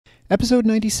Episode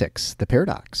 96, The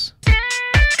Paradox.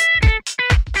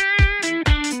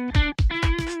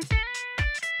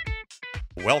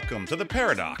 Welcome to The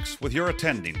Paradox with your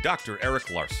attending, Dr.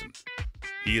 Eric Larson.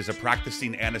 He is a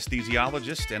practicing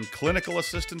anesthesiologist and clinical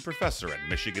assistant professor at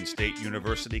Michigan State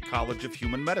University College of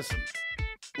Human Medicine.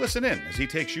 Listen in as he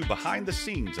takes you behind the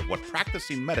scenes of what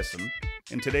practicing medicine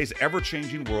in today's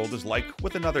ever-changing world is like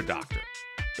with another doctor.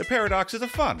 The Paradox is a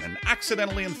fun and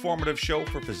accidentally informative show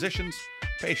for physicians,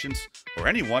 patients, or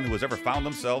anyone who has ever found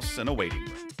themselves in a waiting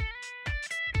room.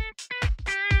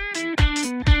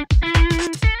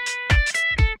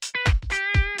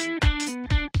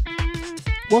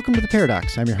 Welcome to The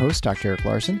Paradox. I'm your host, Dr. Eric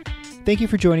Larson. Thank you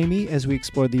for joining me as we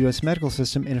explore the U.S. medical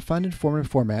system in a fun,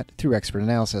 informative format through expert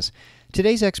analysis.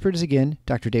 Today's expert is, again,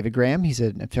 Dr. David Graham. He's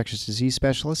an infectious disease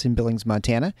specialist in Billings,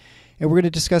 Montana. And we're going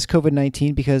to discuss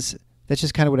COVID-19 because that's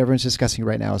just kind of what everyone's discussing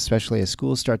right now, especially as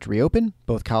schools start to reopen,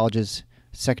 both colleges,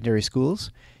 secondary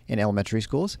schools, and elementary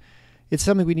schools. It's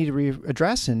something we need to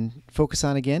address and focus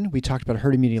on again. We talked about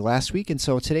herd immunity last week, and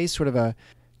so today's sort of a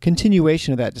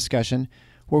continuation of that discussion.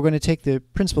 We're going to take the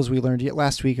principles we learned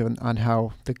last week on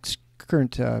how the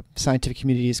current scientific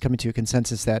community is coming to a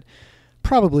consensus that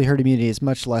probably herd immunity is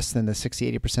much less than the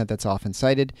 60-80% that's often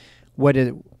cited. What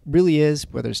it really is,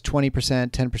 whether it's 20%,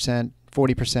 10%,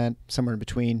 40%, somewhere in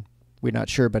between, we're not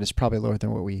sure, but it's probably lower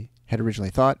than what we had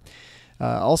originally thought.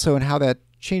 Also, and how that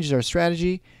changes our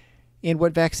strategy and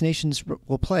what vaccinations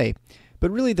will play.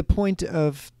 But really the point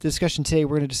of the discussion today,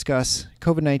 we're going to discuss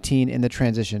COVID-19 and the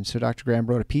transition. So Dr. Graham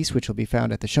wrote a piece which will be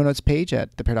found at the show notes page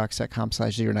at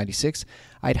theparadox.com/096.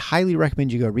 I'd highly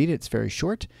recommend you go read it. It's very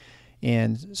short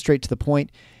and straight to the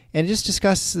point. And it just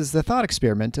discusses the thought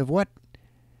experiment of what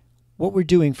we're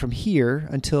doing from here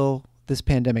until this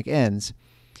pandemic ends.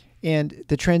 And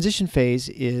the transition phase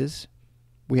is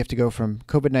we have to go from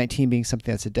COVID-19 being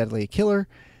something that's a deadly killer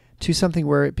to something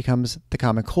where it becomes the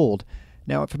common cold.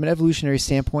 Now, from an evolutionary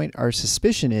standpoint, our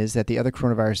suspicion is that the other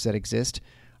coronaviruses that exist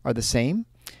are the same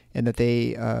and that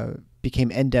they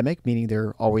became endemic, meaning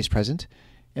they're always present,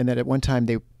 and that at one time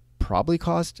they probably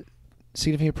caused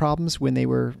significant problems when they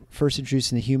were first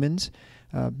introduced into humans.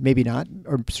 Maybe not,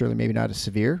 or certainly maybe not as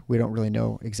severe. We don't really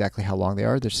know exactly how long they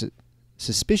are. There's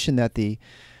suspicion that the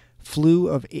flu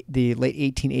of the late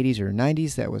 1880s or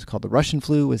 90s that was called the Russian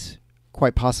flu was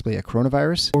quite possibly a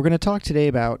coronavirus. We're going to talk today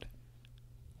about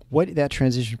what that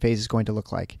transition phase is going to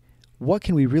look like. What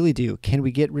can we really do? Can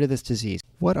we get rid of this disease?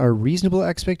 What are reasonable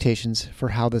expectations for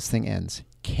how this thing ends?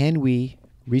 Can we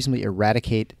reasonably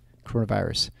eradicate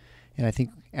coronavirus? And I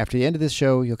think after the end of this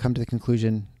show, you'll come to the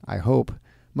conclusion, I hope,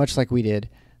 much like we did,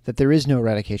 that there is no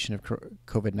eradication of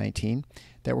COVID-19,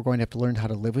 that we're going to have to learn how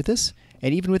to live with this.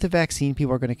 And even with a vaccine,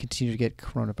 people are going to continue to get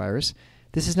coronavirus.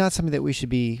 This is not something that we should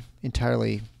be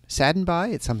entirely saddened by.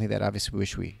 It's something that obviously we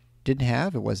wish we didn't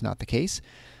have. It was not the case.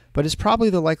 But it's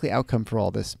probably the likely outcome for all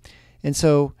this. And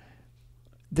so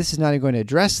this is not even going to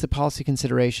address the policy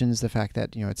considerations, the fact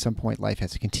that, at some point life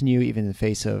has to continue even in the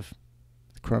face of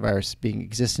coronavirus being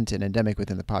existent and endemic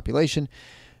within the population.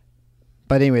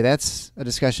 But anyway, that's a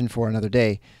discussion for another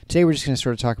day. Today we're just going to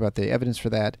sort of talk about the evidence for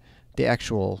that, the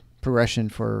actual progression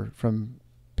from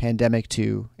pandemic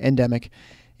to endemic,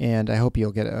 and I hope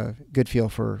you'll get a good feel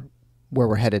for where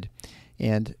we're headed,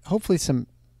 and hopefully some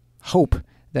hope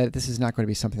that this is not going to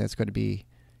be something that's going to be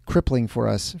crippling for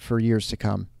us for years to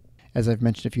come. As I've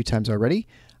mentioned a few times already,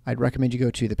 I'd recommend you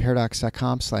go to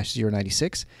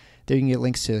theparadox.com/096. There you can get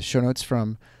links to show notes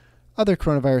from other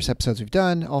coronavirus episodes we've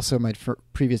done. Also, my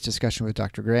previous discussion with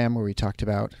Dr. Graham, where we talked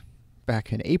about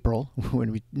back in April,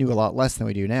 when we knew a lot less than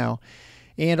we do now.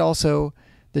 And also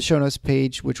the show notes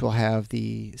page, which will have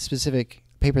the specific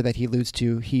paper that he alludes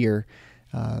to here.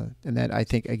 And that I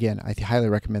think, again, I highly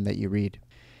recommend that you read.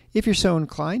 If you're so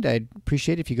inclined, I'd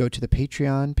appreciate it if you go to the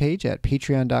Patreon page at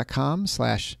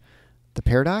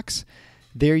patreon.com/theparadox.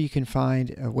 There you can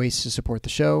find ways to support the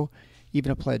show.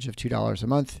 Even a pledge of $2 a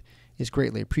month is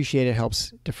greatly appreciated. It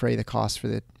helps defray the cost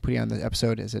for putting on the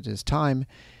episode, as it is time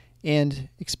and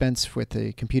expense with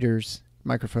the computers,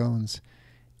 microphones,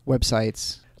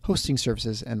 websites, hosting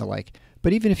services, and the like.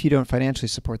 But even if you don't financially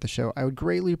support the show, I would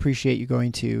greatly appreciate you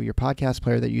going to your podcast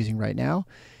player that you're using right now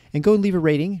and go and leave a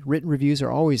rating. Written reviews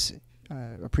are always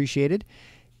appreciated.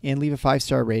 And leave a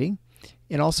 5-star rating.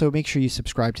 And also make sure you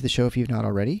subscribe to the show if you've not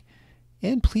already.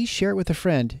 And please share it with a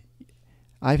friend.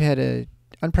 I've had an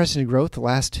unprecedented growth the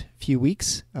last few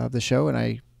weeks of the show, and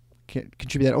I can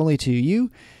contribute that only to you.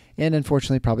 And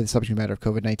unfortunately, probably the subject matter of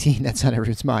COVID-19. That's on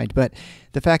everyone's mind. But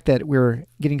the fact that we're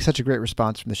getting such a great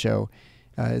response from the show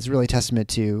is really a testament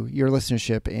to your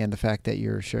listenership and the fact that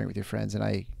you're sharing with your friends. And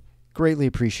I greatly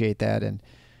appreciate that. And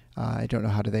I don't know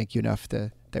how to thank you enough.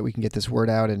 The that we can get this word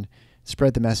out and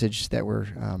spread the message that we're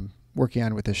working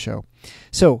on with this show.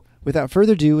 So without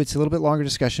further ado, it's a little bit longer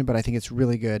discussion, but I think it's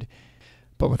really good.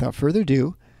 But without further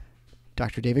ado,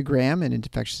 Dr. David Graham, an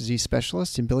infectious disease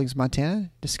specialist in Billings,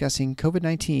 Montana, discussing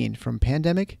COVID-19 from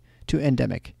pandemic to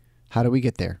endemic. How do we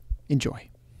get there? Enjoy.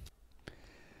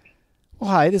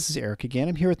 Well, hi, this is Eric again.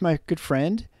 I'm here with my good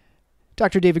friend,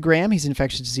 Dr. David Graham. He's an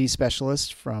infectious disease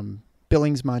specialist from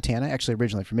Billings, Montana, actually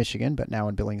originally from Michigan, but now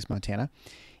in Billings, Montana.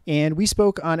 And we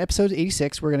spoke on episode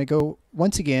 86. We're going to go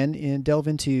once again and delve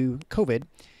into COVID.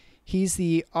 He's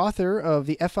the author of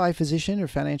the FI Physician, or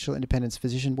Financial Independence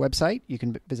Physician website. You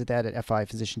can visit that at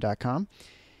fiphysician.com.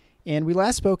 And we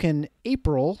last spoke in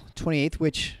April 28th,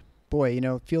 which, boy,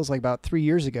 feels like about 3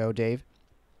 years ago, Dave.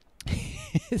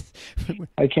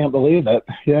 I can't believe it.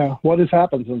 Yeah. What has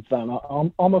happened since then?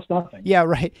 Almost nothing. Yeah,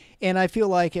 right. And I feel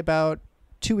like about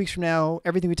 2 weeks from now,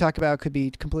 everything we talk about could be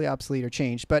completely obsolete or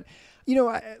changed. But,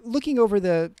 looking over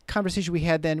the conversation we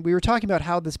had then, we were talking about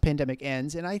how this pandemic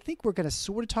ends. And I think we're going to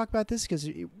sort of talk about this because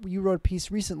you wrote a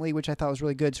piece recently, which I thought was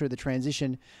really good, sort of the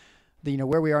transition,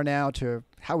 where we are now to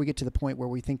how we get to the point where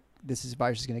we think this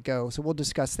virus is going to go. So we'll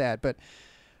discuss that. But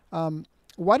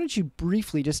why don't you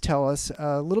briefly just tell us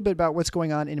a little bit about what's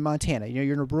going on in Montana?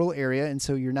 You're in a rural area, and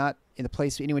so you're not in the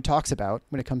place anyone talks about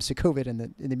when it comes to COVID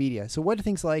in the media. So what are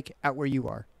things like out where you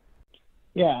are?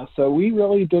 Yeah, so we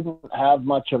really didn't have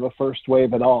much of a first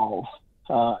wave at all.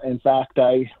 In fact,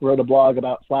 I wrote a blog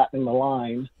about flattening the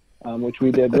line, which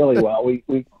we did really well.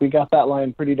 We got that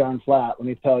line pretty darn flat, let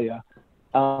me tell you.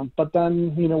 But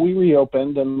then, we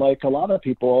reopened, and like a lot of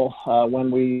people,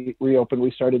 when we reopened,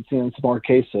 we started seeing some more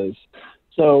cases.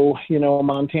 So,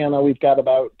 Montana, we've got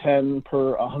about 10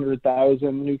 per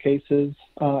 100,000 new cases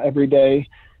every day.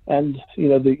 And,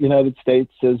 the United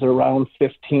States is around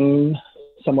 15,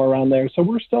 somewhere around there. So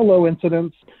we're still low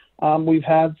incidence. We've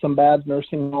had some bad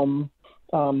nursing home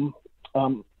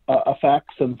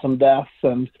effects and some deaths.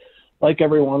 And like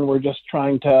everyone, we're just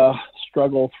trying to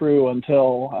struggle through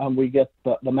until we get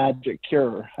the magic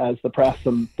cure, as the press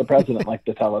and the president like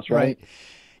to tell us, right?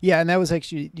 Yeah, and that was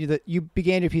actually, you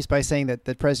began your piece by saying that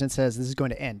the president says this is going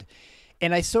to end.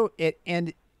 And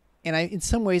in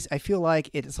some ways, I feel like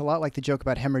it's a lot like the joke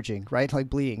about hemorrhaging, right? Like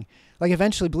bleeding. Like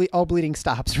eventually all bleeding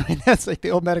stops, right? That's like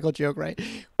the old medical joke, right?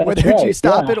 Whether you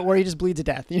stop it or you just bleed to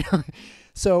death,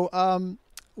 So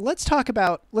let's talk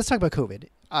about COVID,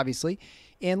 obviously.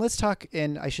 And let's talk,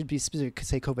 and I should be specific,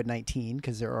 say COVID-19,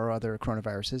 because there are other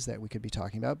coronaviruses that we could be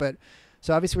talking about. But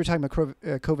so obviously we're talking about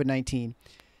COVID-19.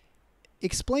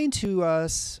 Explain to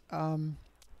us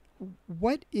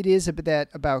what it is about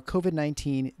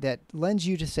COVID-19 that lends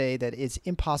you to say that it's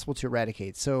impossible to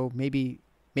eradicate. So maybe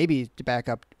to back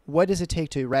up, what does it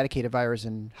take to eradicate a virus,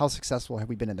 and how successful have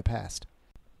we been in the past?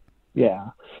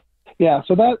 Yeah.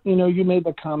 So that, you made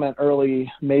the comment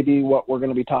early, maybe what we're going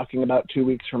to be talking about 2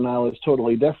 weeks from now is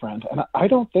totally different. And I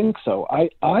don't think so. I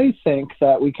think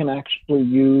that we can actually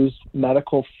use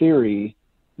medical theory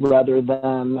rather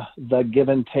than the give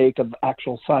and take of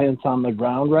actual science on the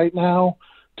ground right now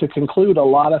to conclude a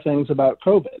lot of things about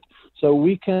COVID. So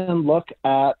we can look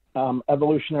at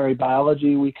evolutionary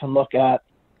biology. We can look at,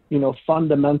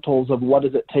 fundamentals of what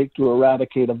does it take to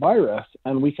eradicate a virus,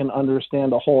 and we can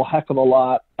understand a whole heck of a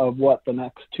lot of what the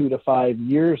next 2 to 5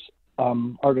 years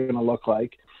are going to look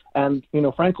like. And,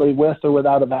 frankly, with or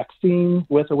without a vaccine,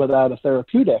 with or without a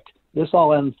therapeutic, this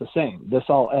all ends the same. This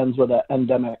all ends with an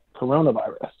endemic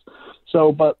coronavirus.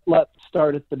 So, but let's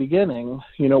start at the beginning.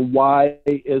 Why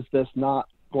is this not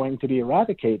going to be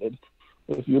eradicated?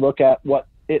 If you look at what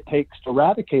it takes to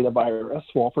eradicate a virus,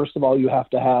 well, first of all, you have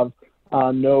to have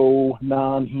no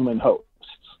non-human hosts.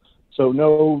 So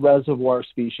no reservoir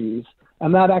species.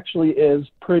 And that actually is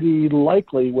pretty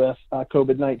likely with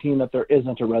COVID-19 that there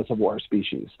isn't a reservoir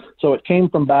species. So it came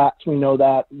from bats. We know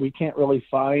that. We can't really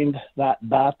find that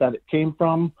bat that it came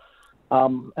from.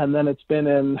 And then it's been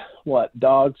in,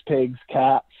 dogs, pigs,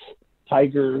 cats,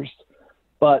 tigers.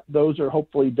 But those are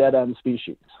hopefully dead-end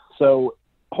species. So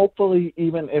hopefully,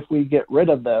 even if we get rid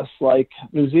of this, like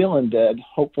New Zealand did,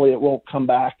 hopefully it won't come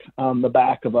back on the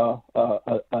back of a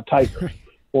tiger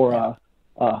or a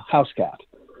house cat.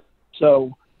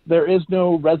 So there is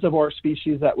no reservoir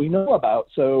species that we know about.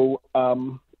 So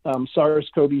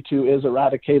SARS-CoV-2 is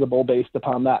eradicatable based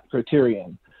upon that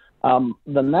criterion.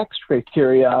 The next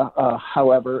criteria,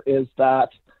 however, is that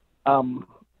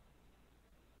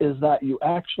you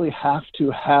actually have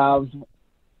to have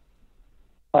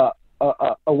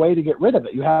a way to get rid of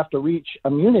it. You have to reach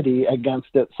immunity against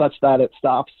it such that it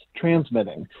stops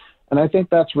transmitting. And I think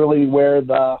that's really where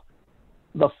the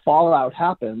the fallout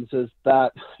happens is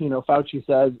that, Fauci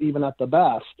says even at the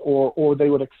best, or they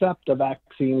would accept a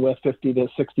vaccine with 50 to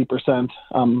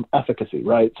 60% efficacy,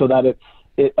 right? So that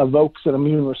it evokes an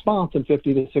immune response in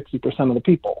 50 to 60% of the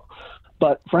people.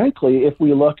 But frankly, if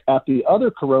we look at the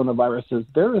other coronaviruses,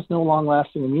 there is no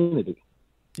long-lasting immunity,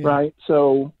 right?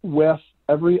 So with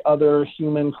every other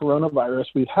human coronavirus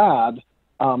we've had,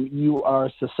 you are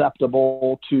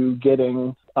susceptible to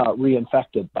getting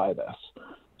reinfected by this.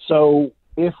 So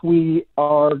if we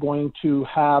are going to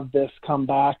have this come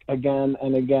back again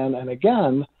and again and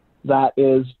again, that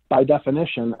is by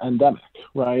definition endemic,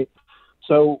 right?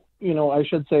 So, I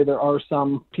should say there are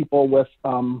some people with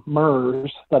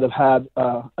MERS that have had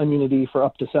immunity for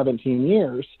up to 17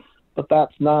 years, but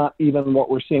that's not even what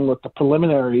we're seeing with the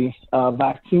preliminary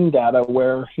vaccine data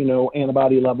where,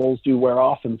 antibody levels do wear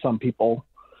off in some people,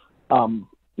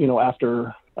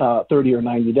 after 30 or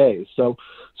 90 days. So,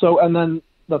 and then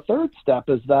the third step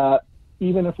is that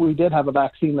even if we did have a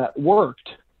vaccine that worked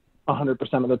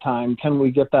 100% of the time, can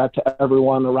we get that to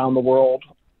everyone around the world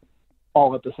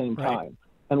all at the same time? Right.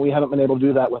 And we haven't been able to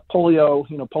do that with polio.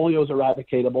 Polio is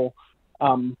eradicatable.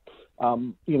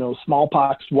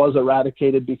 Smallpox was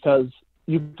eradicated because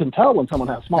you can tell when someone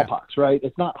has smallpox, right?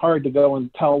 It's not hard to go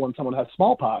and tell when someone has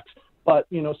smallpox. But,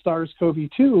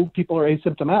 SARS-CoV-2, people are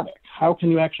asymptomatic. How can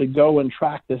you actually go and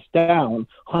track this down,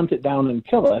 hunt it down and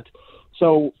kill it?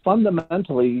 So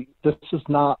fundamentally, this is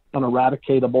not an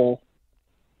eradicatable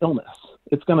illness.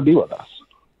 It's going to be with us.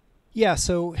 Yeah,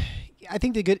 so I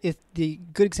think the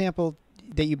good example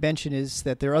that you mentioned is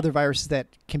that there are other viruses that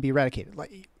can be eradicated.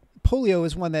 Like polio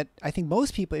is one that I think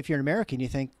most people, if you're an American, you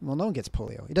think, well, no one gets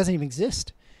polio. It doesn't even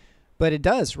exist. But it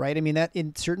does, right? I mean, that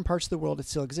in certain parts of the world, it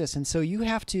still exists. And so you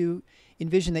have to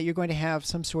envision that you're going to have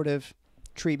some sort of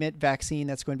treatment, vaccine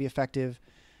that's going to be effective,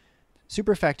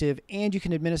 super effective, and you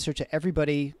can administer to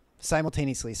everybody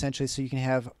simultaneously, essentially, so you can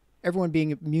have everyone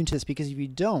being immune to this. Because if you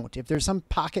don't, if there's some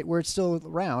pocket where it's still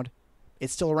around,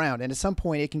 it's still around. And at some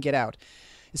point, it can get out.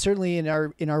 Certainly in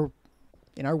our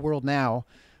world now,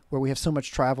 where we have so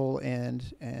much travel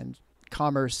and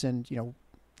commerce, and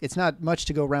it's not much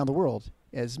to go around the world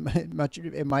as much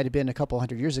it might have been a couple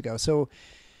hundred years ago. So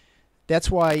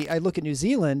that's why I look at New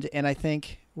Zealand and I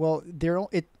think, well,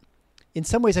 in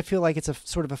some ways I feel like it's a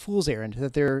sort of a fool's errand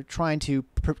that they're trying to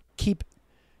keep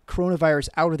coronavirus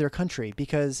out of their country,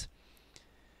 because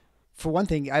for one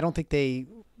thing, I don't think this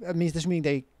doesn't mean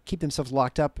they keep themselves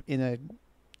locked up in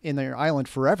their island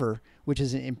forever, which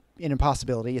is an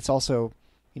impossibility. It's also,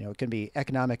 it can be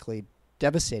economically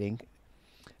devastating.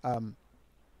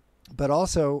 But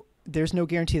also there's no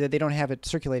guarantee that they don't have it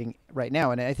circulating right now.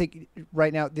 And I think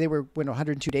right now they went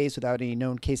 102 days without any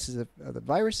known cases of the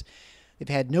virus. They've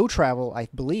had no travel, I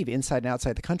believe, inside and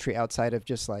outside the country, outside of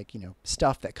just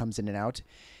stuff that comes in and out,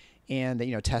 and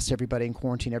they, test everybody and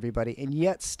quarantine everybody. And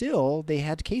yet still they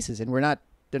had cases, and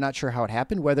they're not sure how it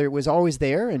happened, whether it was always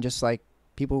there and just a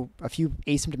few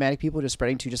asymptomatic people just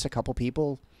spreading to just a couple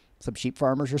people, some sheep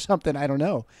farmers or something. I don't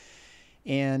know.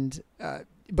 And,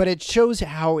 but it shows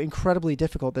how incredibly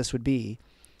difficult this would be.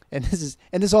 And this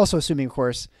is also assuming, of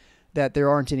course, that there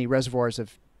aren't any reservoirs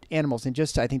of animals. And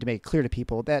just, I think, to make it clear to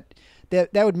people that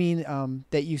would mean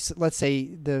that let's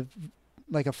say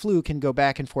a flu can go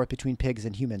back and forth between pigs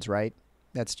and humans, right?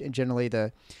 That's generally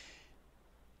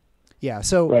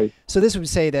So, right. So this would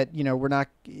say that, we're not,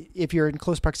 if you're in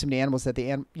close proximity to animals, that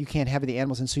you can't have the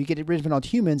animals. And so you get rid of it on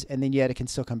humans, and then yet it can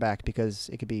still come back because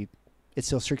it's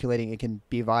still circulating. It can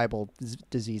be a viable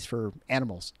disease for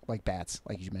animals like bats,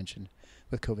 like you mentioned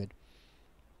with COVID.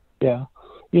 Yeah.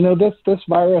 This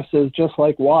virus is just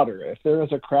like water. If there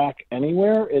is a crack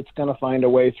anywhere, it's going to find a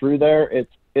way through there.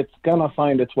 It's going to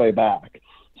find its way back.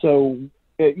 So,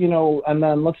 and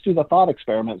then let's do the thought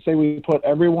experiment. Say we put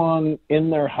everyone in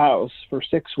their house for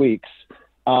 6 weeks,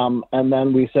 and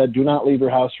then we said, do not leave your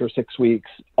house for 6 weeks,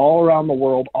 all around the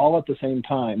world, all at the same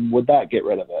time. Would that get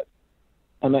rid of it?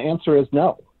 And the answer is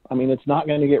no. It's not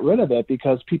going to get rid of it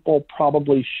because people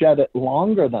probably shed it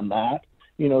longer than that.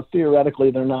 Theoretically,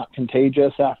 they're not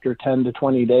contagious after 10 to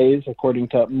 20 days, according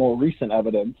to more recent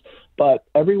evidence. But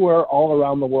everywhere, all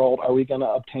around the world, are we going to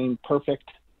obtain perfect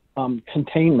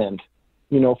containment,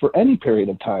 for any period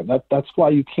of time? That's why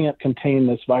you can't contain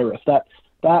this virus. That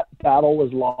battle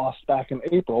was lost back in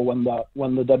April when the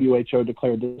WHO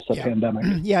declared this a pandemic.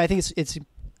 Yeah, I think it's an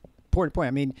important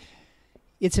point.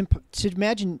 It's to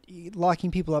imagine locking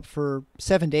people up for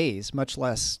 7 days, much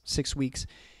less 6 weeks,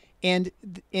 and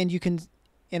you can.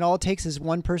 And all it takes is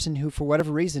one person who, for whatever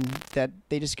reason, that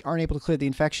they just aren't able to clear the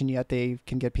infection, yet they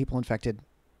can get people infected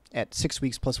at 6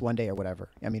 weeks plus 1 day or whatever.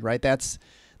 Right? That's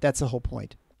the whole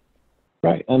point.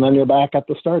 Right. And then you're back at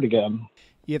the start again.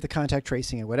 You have the contact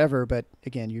tracing and whatever, but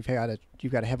again, you've got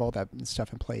to have all that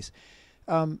stuff in place.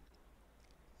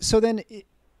 So then,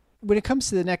 when it comes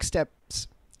to the next steps,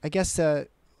 I guess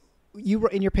you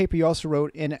in your paper you also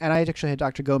wrote, and I actually had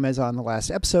Dr. Gomez on the last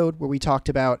episode where we talked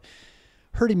about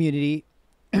herd immunity,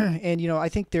 and I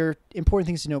think there are important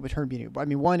things to know about herd immunity. I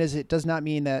mean, one is it does not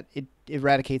mean that it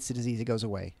eradicates the disease; it goes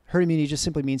away. Herd immunity just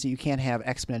simply means that you can't have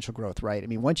exponential growth, right? I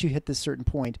mean, once you hit this certain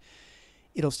point,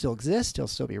 it'll still exist, it'll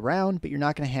still be around, but you're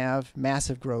not going to have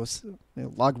massive growth,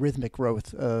 logarithmic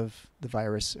growth of the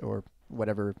virus or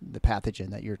whatever the pathogen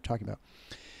that you're talking about.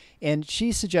 And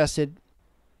she suggested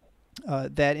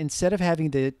that instead of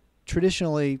having the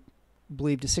traditionally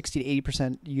believed 60 to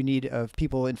 80% you need of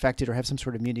people infected or have some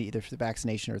sort of immunity either through the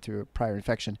vaccination or through a prior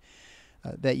infection,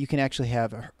 that you can actually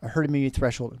have a herd immunity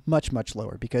threshold much, much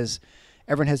lower, because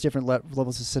everyone has different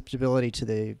levels of susceptibility to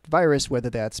the virus, whether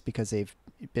that's because they've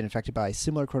been infected by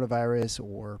similar coronavirus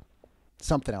or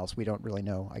something else. We don't really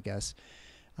know, I guess.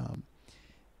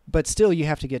 But still, you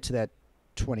have to get to that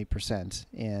 20%.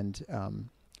 And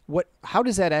how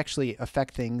does that actually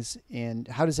affect things, and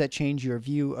how does that change your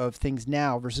view of things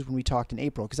now versus when we talked in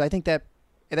April? Because I think that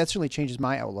certainly changes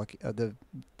my outlook of the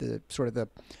sort of the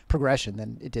progression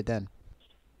than it did then.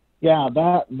 Yeah,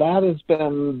 that has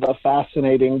been the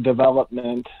fascinating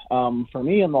development for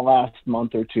me in the last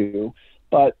month or two.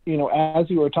 But as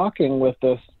you were talking with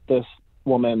this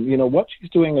woman, what she's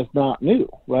doing is not new,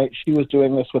 right? She was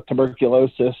doing this with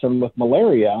tuberculosis and with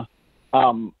malaria.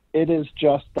 It is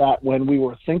just that when we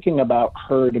were thinking about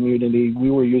herd immunity,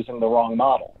 we were using the wrong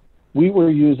model. We were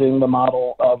using the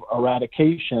model of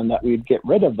eradication, that we'd get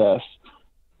rid of this,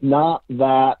 not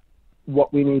that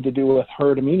what we need to do with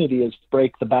herd immunity is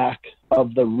break the back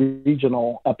of the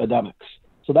regional epidemics.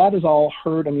 So that is all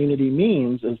herd immunity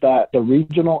means, is that the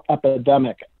regional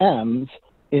epidemic ends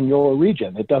in your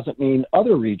region. It doesn't mean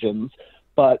other regions,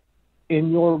 but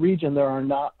in your region, there are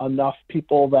not enough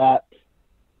people that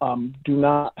do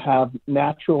not have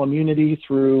natural immunity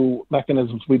through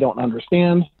mechanisms we don't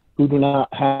understand, who do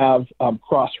not have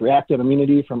cross-reactive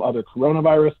immunity from other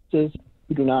coronaviruses,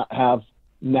 who do not have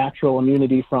natural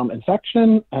immunity from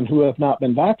infection, and who have not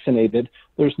been vaccinated.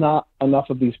 There's not enough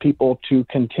of these people to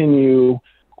continue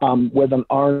with an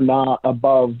R0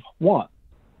 above 1.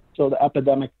 So the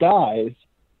epidemic dies,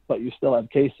 but you still have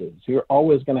cases. You're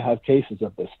always going to have cases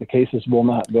of this. The cases will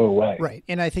not go away. Right.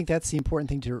 And I think that's the important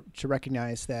thing to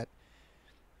recognize, that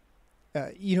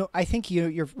I think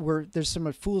there's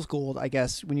some fool's gold, I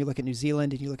guess, when you look at New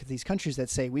Zealand and you look at these countries that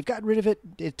say we've gotten rid of it,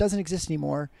 it doesn't exist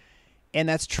anymore. And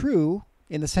that's true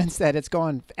in the sense that it's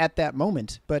gone at that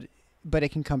moment, but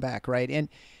it can come back, right? And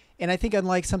I think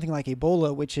unlike something like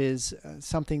Ebola, which is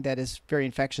something that is very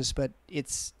infectious, but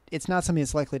it's not something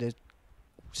that's likely to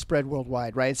spread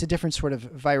worldwide, right? It's a different sort of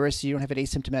virus. You don't have an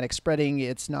asymptomatic spreading.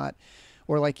 It's not,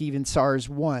 or like even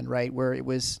SARS-1, right, where it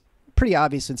was pretty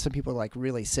obvious and some people are like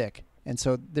really sick. And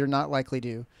so they're not likely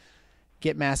to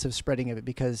get massive spreading of it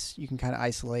because you can kind of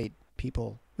isolate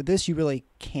people. With this, you really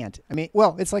can't. I mean,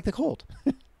 well, it's like the cold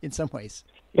in some ways.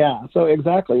 Yeah, so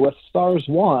exactly. With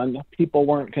SARS-1, people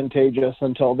weren't contagious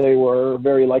until they were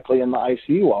very likely in the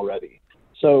ICU already.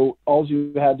 So all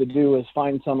you had to do is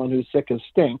find someone who's sick as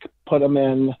stink, put them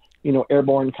in,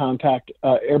 airborne and contact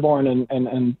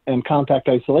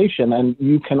isolation, and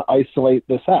you can isolate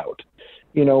this out.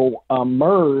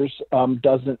 MERS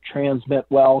doesn't transmit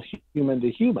well human to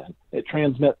human. It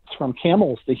transmits from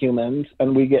camels to humans,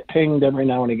 and we get pinged every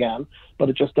now and again, but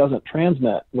it just doesn't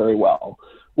transmit very well.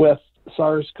 With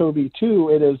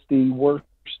SARS-CoV-2, it is the worst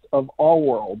of all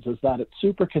worlds, is that it's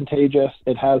super contagious.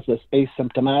 It has this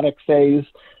asymptomatic phase.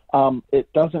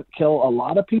 It doesn't kill a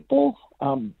lot of people,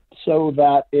 so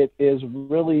that it is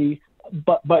really,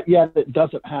 but yet it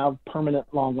doesn't have permanent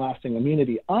long-lasting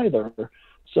immunity either.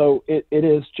 So it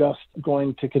is just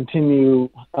going to continue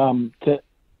to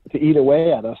eat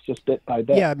away at us just bit by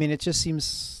bit. Yeah, I mean, it just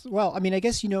seems, well, I mean, I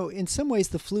guess, in some ways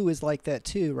the flu is like that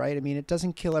too, right? I mean, it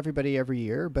doesn't kill everybody every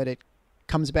year, but it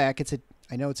comes back.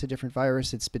 I know it's a different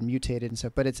virus. It's been mutated and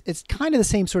stuff, but it's kind of the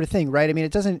same sort of thing, right? I mean,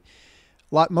 it doesn't,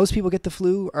 most people get the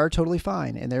flu are totally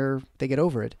fine and they get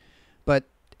over it, but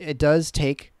it does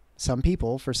take some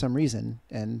people for some reason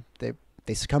and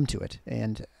they succumb to it.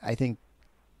 And I think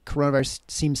coronavirus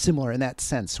seems similar in that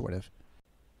sense, sort of.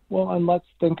 Well, and let's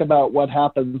think about what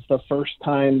happens the first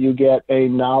time you get a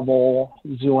novel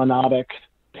zoonotic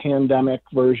pandemic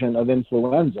version of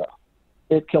influenza.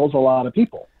 It kills a lot of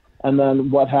people. And then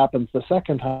what happens the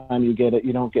second time you get it,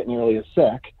 you don't get nearly as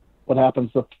sick. What happens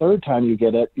the third time you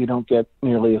get it, you don't get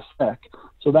nearly as sick.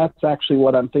 So that's actually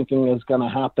what I'm thinking is going to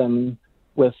happen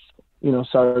with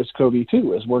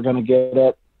SARS-CoV-2 is we're going to get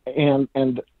it,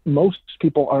 and most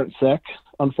people aren't sick,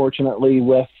 unfortunately,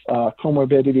 with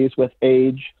comorbidities, with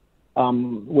age,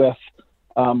 with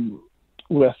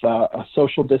a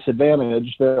social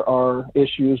disadvantage. There are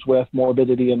issues with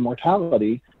morbidity and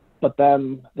mortality. But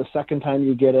then the second time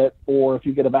you get it, or if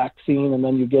you get a vaccine and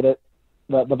then you get it,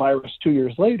 the virus 2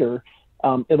 years later,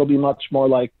 it'll be much more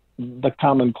like the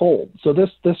common cold. So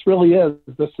this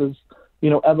is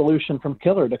evolution from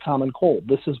killer to common cold.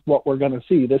 This is what we're going to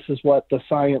see. This is what the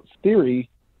science theory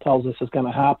tells us is going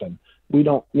to happen. We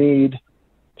don't need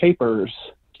papers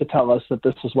to tell us that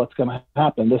this is what's going to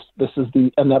happen. This is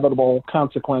the inevitable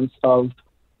consequence of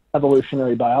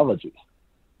evolutionary biology.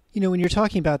 When you're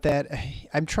talking about that,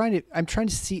 I'm trying to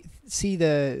see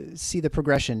the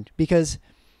progression, because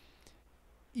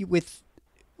with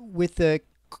the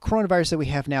coronavirus that we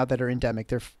have now that are endemic,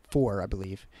 there are 4, I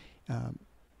believe.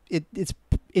 It's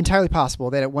entirely possible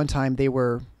that at one time they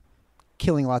were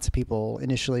killing lots of people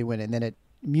initially, and then it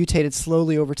mutated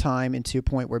slowly over time into a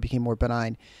point where it became more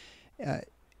benign.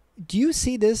 Do you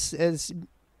see this as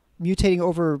mutating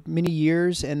over many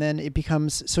years, and then it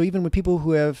becomes so even with people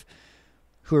who are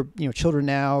children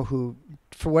now who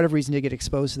for whatever reason they get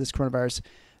exposed to this coronavirus,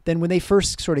 then when they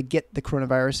first sort of get the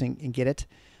coronavirus and get it,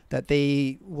 that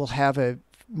they will have a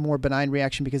more benign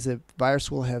reaction because the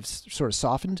virus will have sort of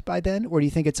softened by then? Or do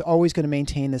you think it's always going to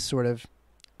maintain this sort of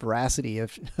veracity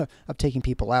of taking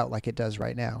people out like it does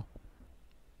right now?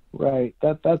 Right.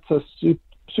 That's a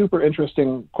super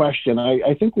interesting question.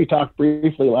 I think we talked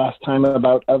briefly last time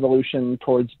about evolution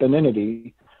towards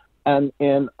benignity. And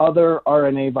in other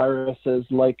RNA viruses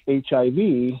like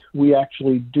HIV, we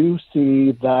actually do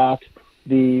see that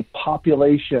the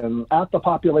population, at the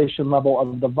population level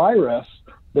of the virus,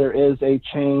 there is a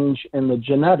change in the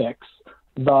genetics.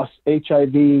 Thus,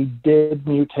 HIV did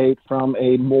mutate from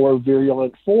a more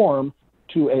virulent form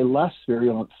to a less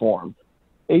virulent form.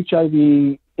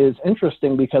 HIV is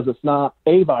interesting because it's not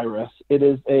a virus. It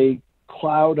is a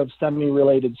cloud of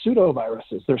semi-related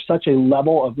pseudoviruses. There's such a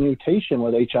level of mutation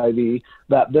with HIV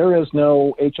that there is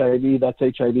no HIV that's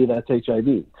HIV that's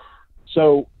HIV.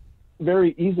 So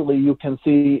very easily you can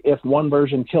see if one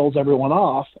version kills everyone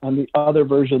off and the other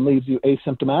version leaves you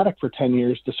asymptomatic for 10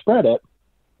 years to spread it,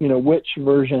 which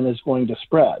version is going to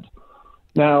spread.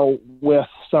 Now, with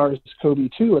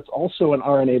SARS-CoV-2, it's also an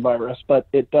RNA virus, but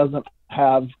it doesn't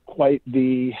have quite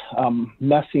the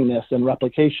messiness and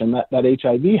replication that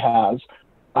HIV has.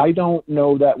 I don't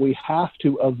know that we have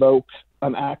to evoke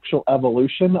an actual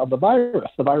evolution of the virus.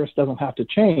 The virus doesn't have to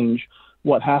change.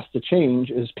 What has to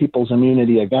change is people's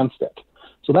immunity against it.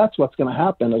 So that's what's going to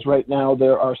happen. Is right now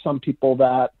there are some people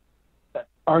that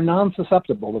are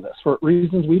non-susceptible to this for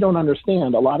reasons we don't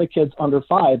understand. A lot of kids under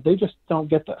 5, they just don't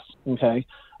get this, okay?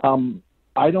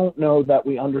 I don't know that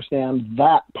we understand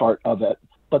that part of it.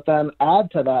 But then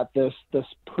add to that this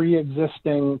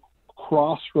pre-existing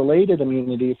cross-related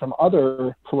immunity from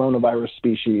other coronavirus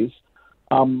species.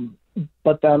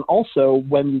 But then also,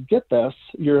 when you get this,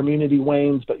 your immunity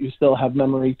wanes, but you still have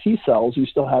memory T cells. You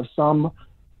still have some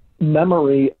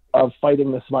memory of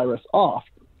fighting this virus off.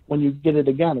 When you get it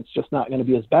again, it's just not going to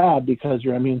be as bad because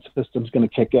your immune system is going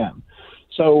to kick in.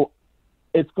 So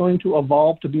it's going to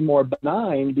evolve to be more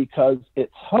benign because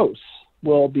its hosts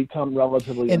will become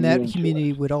relatively and immune. And that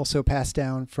immunity would also pass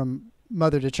down from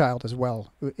mother to child as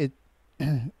well.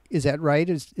 Is that right?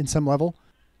 In some level?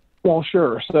 Well,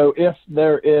 sure. So if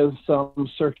there is some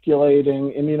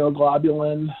circulating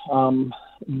immunoglobulin,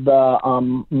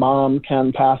 the mom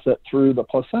can pass it through the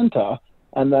placenta,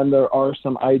 and then there are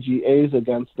some IgAs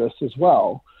against this as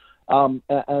well.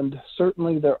 And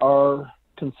certainly there are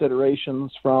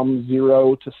considerations from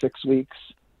 0 to 6 weeks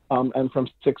and from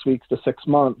 6 weeks to 6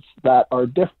 months that are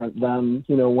different than,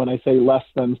 when I say less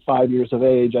than 5 years of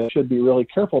age. I should be really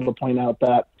careful to point out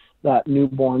that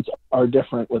newborns are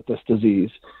different with this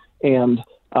disease. And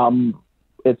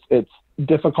it's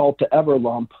difficult to ever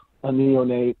lump a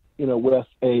neonate, with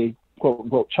a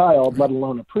quote-unquote child, let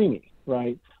alone a preemie,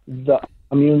 right? The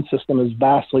immune system is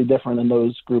vastly different in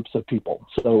those groups of people.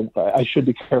 So I should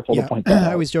be careful to point that out.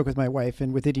 I always joke with my wife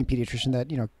and with any pediatrician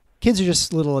that, kids are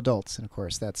just little adults. And of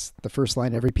course, that's the first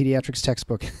line in every pediatrics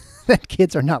textbook, that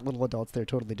kids are not little adults. They're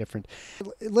totally different.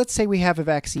 Let's say we have a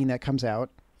vaccine that comes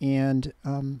out, and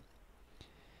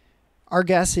our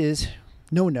guess is,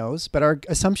 no one knows, but our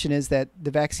assumption is that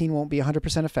the vaccine won't be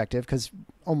 100% effective because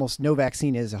almost no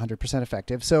vaccine is 100%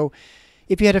 effective. So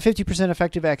if you had a 50%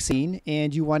 effective vaccine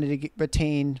and you wanted to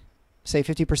attain, say,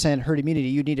 50% herd immunity,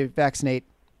 you'd need to vaccinate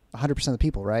 100% of the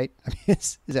people, right? I mean,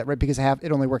 is that right? Because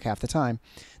it only works half the time.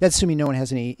 That's assuming no one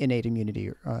has any innate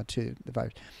immunity to the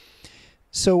virus.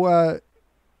 So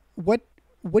what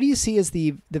do you see as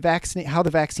the vaccine, how the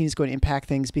vaccine is going to impact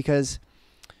things? Because,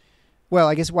 well,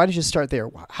 I guess why don't you start there?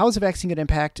 How is the vaccine going to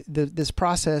impact this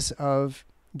process of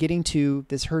getting to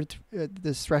this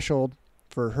this threshold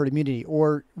for herd immunity,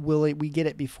 or will we get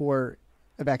it before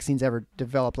a vaccine's ever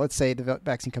developed? Let's say the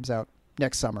vaccine comes out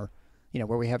next summer,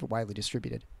 where we have it widely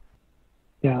distributed.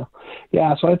 Yeah.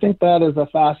 So I think that is a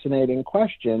fascinating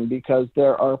question, because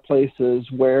there are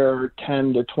places where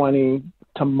 10 to 20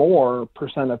 to more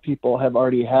 % of people have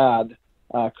already had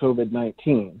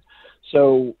COVID-19.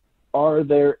 So are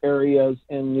there areas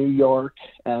in New York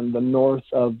and the north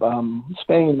of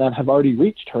Spain that have already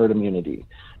reached herd immunity?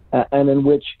 And in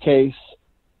which case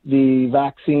the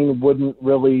vaccine wouldn't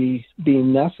really be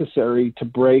necessary to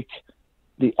break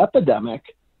the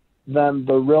epidemic? Then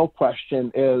the real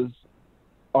question is,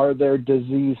 are there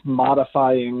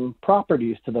disease-modifying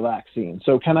properties to the vaccine?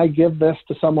 So can I give this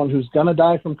to someone who's going to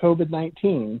die from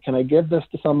COVID-19? Can I give this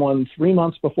to someone 3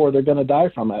 months before they're going to die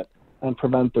from it and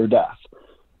prevent their death?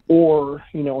 Or,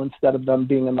 instead of them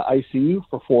being in the ICU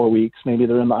for 4 weeks, maybe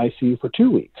they're in the ICU for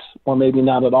 2 weeks, or maybe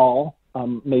not at all.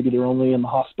 Maybe they're only in the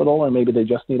hospital, and maybe they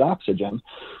just need oxygen.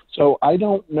 So I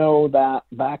don't know that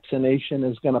vaccination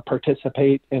is going to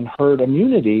participate in herd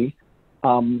immunity,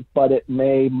 but it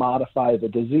may modify the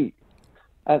disease.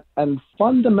 And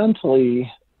fundamentally,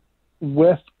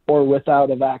 with or without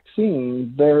a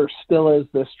vaccine, there still is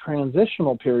this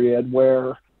transitional period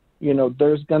where,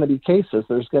 there's going to be cases,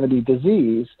 there's going to be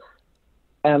disease.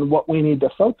 And what we need to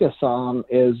focus on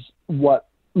is what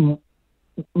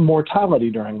mortality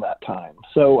during that time.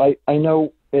 So I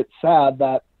know it's sad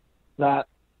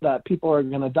that people are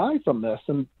going to die from this.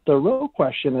 And the real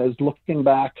question is, looking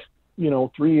back,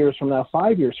 3 years from now,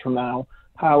 5 years from now,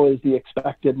 how is the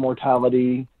expected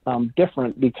mortality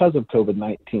different because of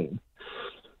COVID-19?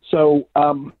 So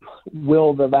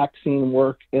will the vaccine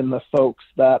work in the folks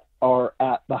that are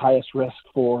at the highest risk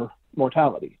for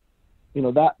mortality?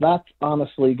 That's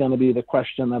honestly going to be the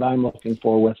question that I'm looking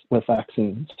for with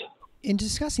vaccines. In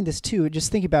discussing this too,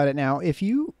 just think about it now. If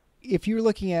you're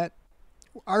looking at,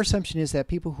 our assumption is that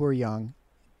people who are young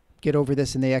get over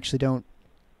this and they actually don't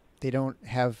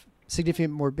have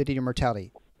significant morbidity or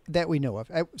mortality that we know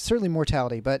of. Certainly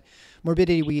mortality, but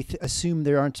morbidity, we assume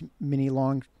there aren't many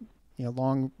long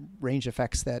range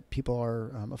effects that people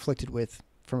are afflicted with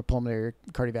from a pulmonary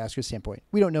cardiovascular standpoint.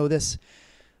 We don't know this.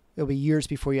 It'll be years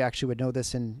before you actually would know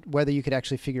this, and whether you could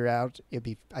actually figure out, it'd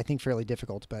be, I think, fairly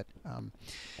difficult.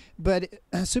 But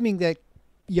assuming that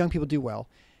young people do well,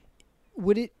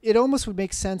 it almost would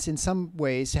make sense in some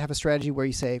ways to have a strategy where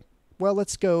you say, well,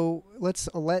 let's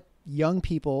let young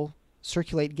people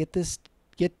circulate, get this,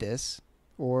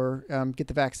 or get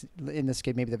the vaccine. In this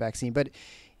case, maybe the vaccine. But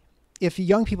if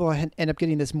young people end up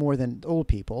getting this more than old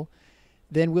people,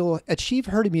 then we'll achieve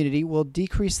herd immunity. We'll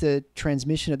decrease the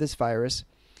transmission of this virus,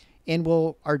 and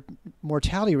our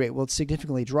mortality rate will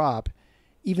significantly drop,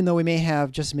 even though we may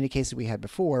have just as many cases we had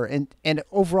before. And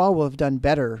overall, we'll have done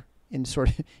better in sort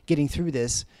of getting through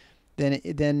this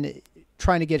than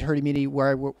trying to get herd immunity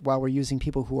while we're using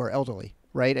people who are elderly,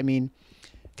 right? I mean,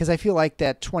 because I feel like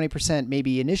that 20%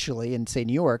 maybe initially in, say,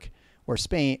 New York or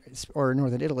Spain or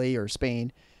Northern Italy or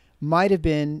Spain might have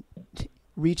been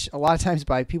reached a lot of times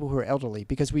by people who are elderly,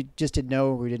 because we didn't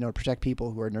know how to protect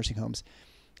people who are in nursing homes.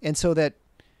 And so that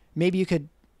maybe you could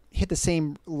hit the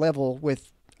same level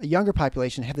with a younger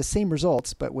population, have the same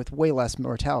results, but with way less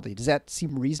mortality. Does that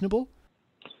seem reasonable?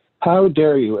 How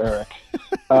dare you, Eric?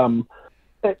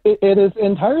 It is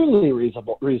entirely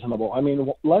reasonable. I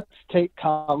mean, let's take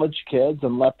college kids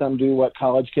and let them do what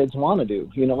college kids want to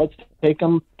do. Let's take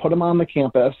them, put them on the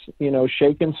campus,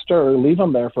 shake and stir, leave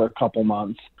them there for a couple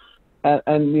months.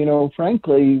 And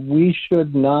frankly, we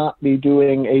should not be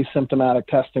doing asymptomatic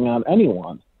testing on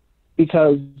anyone,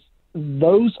 because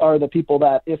those are the people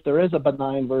that, if there is a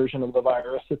benign version of the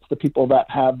virus, it's the people that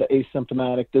have the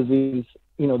asymptomatic disease,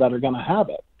 that are going to have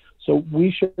it. So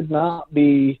we should not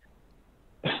be.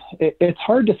 It's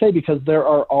hard to say, because there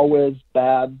are always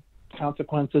bad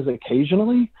consequences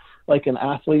occasionally. Like in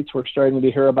athletes, we're starting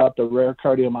to hear about the rare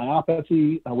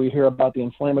cardiomyopathy. We hear about the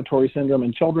inflammatory syndrome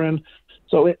in children.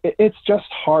 So it's just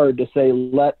hard to say,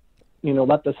 let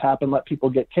this happen, let people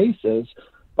get cases.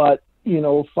 But,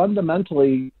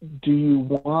 fundamentally, do you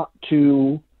want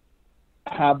to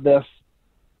have this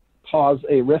cause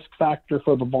a risk factor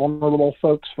for the vulnerable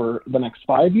folks for the next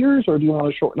 5 years? Or do you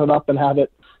want to shorten it up and have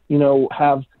it,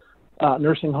 have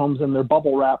nursing homes in their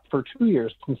bubble wrap for 2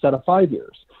 years instead of 5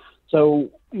 years? So,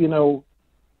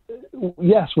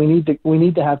 yes, we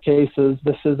need to have cases.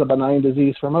 This is a benign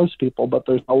disease for most people, but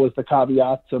there's always the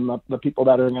caveats and the people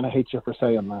that are going to hate you for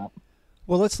saying that.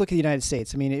 Well, let's look at the United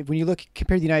States. I mean, when you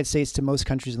compare the United States to most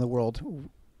countries in the world,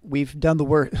 we've done the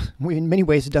worst. We, in many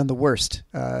ways, have done the worst.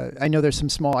 I know there's some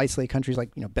small isolated countries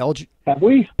like Belgium. Have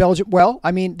we? Belgium. Well,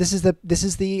 I mean, this is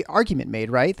the argument made,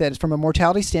 right? That from a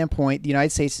mortality standpoint, the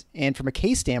United States, and from a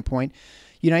case standpoint,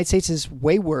 the United States is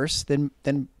way worse than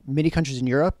many countries in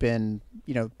Europe and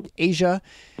Asia.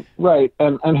 Right.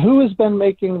 And who has been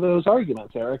making those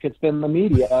arguments, Eric? It's been the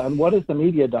media. And what has the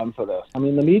media done for this? I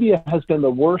mean, the media has been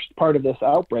the worst part of this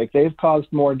outbreak. They've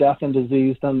caused more death and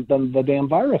disease than the damn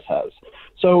virus has.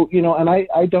 So, and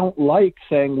I don't like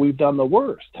saying we've done the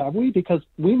worst, have we? Because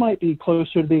we might be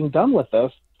closer to being done with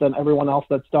this than everyone else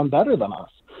that's done better than us.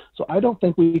 So I don't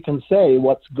think we can say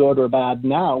what's good or bad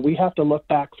now. We have to look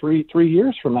back three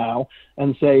years from now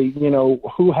and say,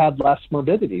 who had less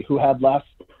morbidity, who had less.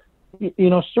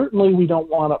 Certainly we don't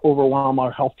want to overwhelm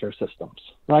our healthcare systems,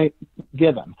 right?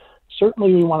 Given.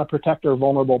 Certainly we want to protect our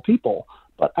vulnerable people.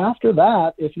 But after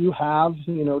that, if you have,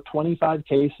 25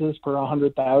 cases per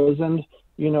 100,000,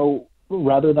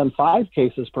 rather than 5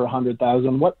 cases per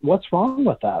 100,000, what's wrng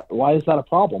with that? Why is that a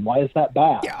problem? Why is that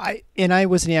bad? Yeah, I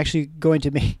wasn't actually going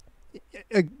to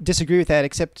disagree with that,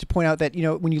 except to point out that,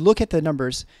 when you look at the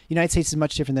numbers, the United States is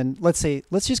much different than, let's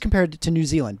just compare it to New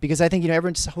Zealand, because I think,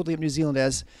 everyone's holding up New Zealand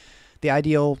as the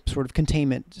ideal sort of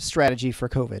containment strategy for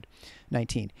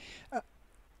COVID-19.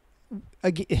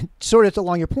 Again, sort of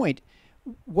along your point,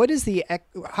 how does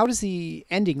the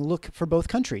ending look for both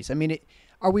countries? I mean,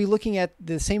 are we looking at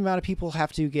the same amount of people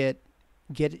have to get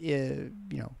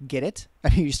it? I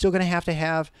mean, you're still going to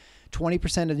have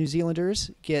 20% of New Zealanders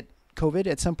get COVID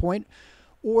at some point,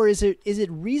 or is it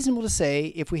reasonable to say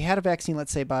if we had a vaccine,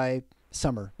 let's say by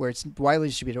summer, where it's widely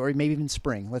distributed, or maybe even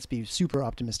spring, let's be super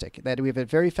optimistic that we have a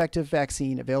very effective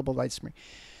vaccine available by spring,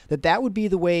 that would be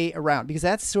the way around, because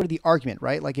that's sort of the argument,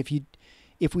 right? Like if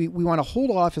we want to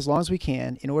hold off as long as we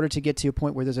can in order to get to a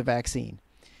point where there's a vaccine.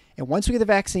 And once we get the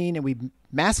vaccine and we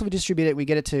massively distribute it, we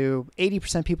get it to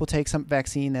 80% people take some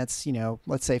vaccine that's,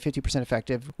 let's say 50%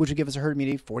 effective, which would give us a herd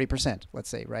immunity 40%, let's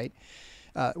say, right?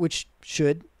 Which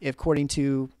should, according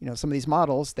to, some of these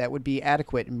models, that would be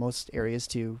adequate in most areas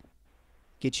to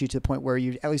get you to the point where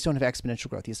you at least don't have exponential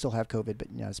growth. You still have COVID,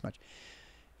 but not as much.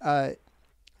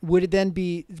 Would it then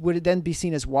be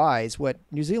seen as wise what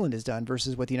New Zealand has done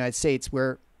versus what the United States,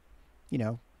 where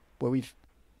we've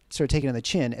sort of taken on the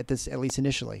chin at least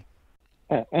initially?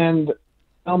 And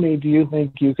tell me, do you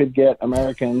think you could get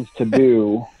Americans to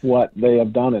do what they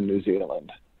have done in New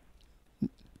Zealand?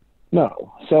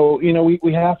 No. So,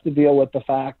 we have to deal with the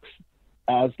facts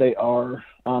as they are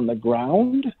on the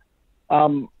ground.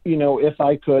 If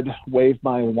I could wave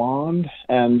my wand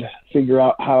and figure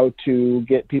out how to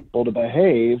get people to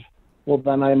behave, well,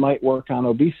 then I might work on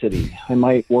obesity. I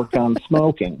might work on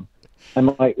smoking. I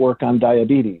might work on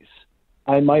diabetes.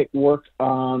 I might work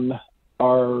on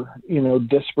our,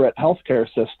 disparate healthcare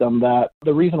system, that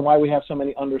the reason why we have so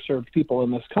many underserved people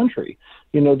in this country,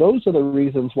 those are the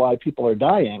reasons why people are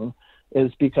dying,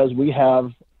 is because we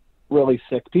have really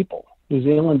sick people. New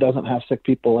Zealand doesn't have sick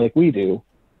people like we do.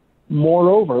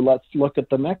 Moreover, let's look at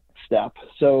the next step.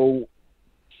 So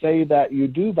say that you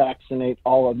do vaccinate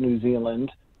all of New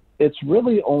Zealand, it's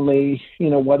really only,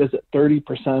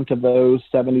 30% of those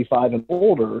 75 and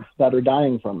older that are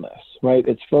dying from this, right?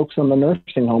 It's folks in the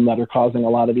nursing home that are causing a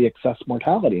lot of the excess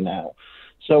mortality now.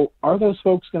 So are those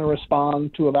folks going to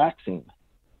respond to a vaccine?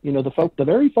 The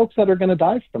very folks that are going to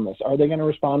die from this, are they going to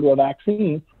respond to a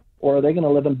vaccine, or are they going to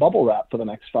live in bubble wrap for the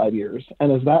next 5 years?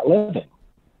 And is that living?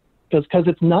 Because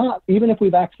it's not, even if we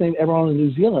vaccinate everyone in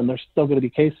New Zealand, there's still going to be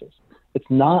cases. It's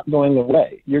not going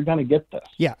away. You're going to get this.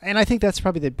 Yeah, and I think that's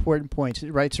probably the important point,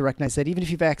 right, to recognize that even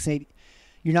if you vaccinate,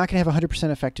 you're not going to have 100%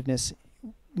 effectiveness.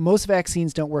 Most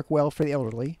vaccines don't work well for the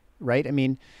elderly, right? I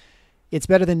mean, it's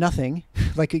better than nothing,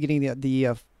 like getting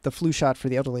the flu shot for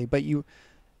the elderly. But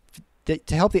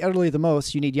to help the elderly the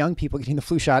most, you need young people getting the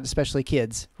flu shot, especially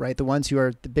kids, right? The ones who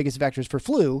are the biggest vectors for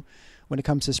flu when it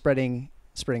comes to spreading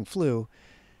flu.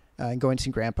 And going to see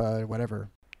grandpa or whatever.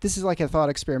 This is like a thought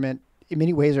experiment in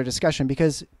many ways, our discussion,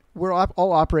 because we're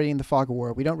all operating in the fog of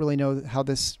war. We don't really know how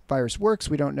this virus works.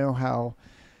 We don't know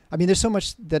there's so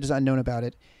much that is unknown about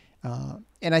it.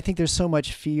 And I think there's so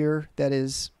much fear that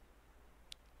is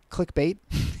clickbait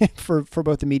for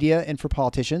both the media and for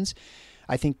politicians.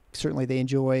 I think certainly they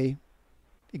enjoy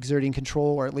exerting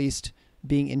control, or at least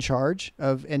being in charge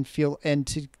of, and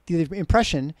to the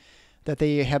impression that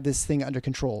they have this thing under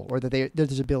control, or that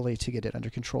there's ability to get it under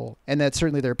control. And that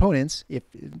certainly their opponents, if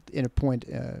in a point,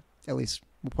 at least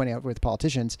we're pointing out with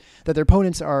politicians, that their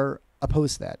opponents are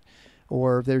opposed to that,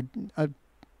 or they're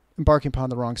embarking upon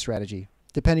the wrong strategy,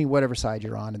 depending whatever side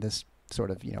you're on in this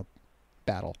sort of,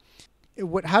 battle.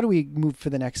 how do we move for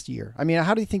the next year? I mean,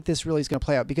 how do you think this really is going to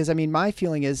play out? Because I mean, my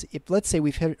feeling is, if let's say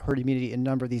we've hit herd immunity in a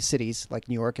number of these cities like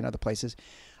New York and other places,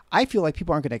 I feel like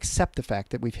people aren't going to accept the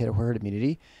fact that we've hit herd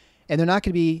immunity, and they're not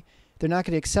going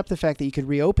to accept the fact that you could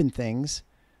reopen things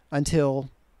until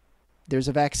there's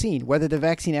a vaccine, whether the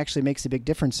vaccine actually makes a big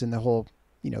difference in the whole,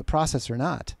 process or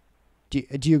not. Do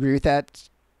you agree with that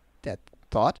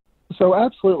thought? So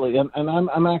absolutely, and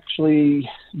I'm actually,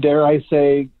 dare I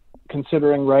say,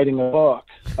 considering writing a book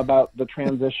about the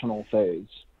transitional phase.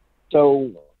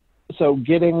 So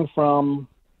getting from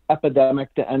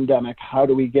epidemic to endemic, how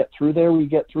do we get through there? We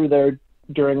get through there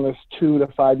during this 2 to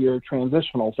 5 year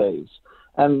transitional phase.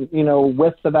 And,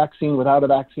 with the vaccine, without a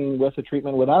vaccine, with a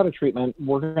treatment, without a treatment,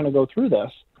 we're going to go through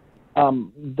this.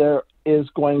 There is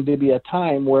going to be a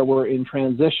time where we're in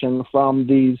transition from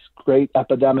these great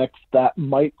epidemics that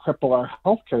might cripple our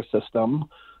healthcare system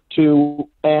to,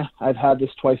 I've had this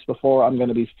twice before, I'm going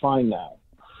to be fine now.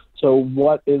 So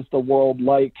what is the world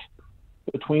like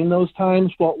between those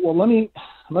times? Well, let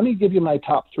me give you my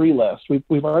top 3 list.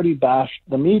 We've already bashed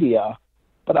the media,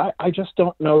 but I just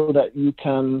don't know that you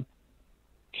can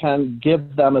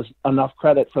give them enough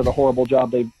credit for the horrible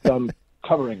job they've done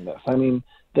covering this. I mean,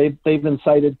 they've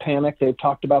incited panic. They've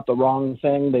talked about the wrong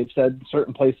thing. They've said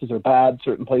certain places are bad,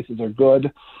 certain places are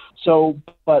good. So,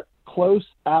 but close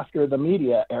after the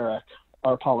media, Eric,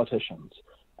 are politicians.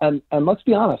 And let's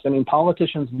be honest, I mean,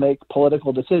 politicians make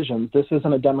political decisions. This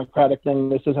isn't a Democratic thing.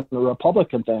 This isn't a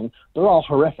Republican thing. They're all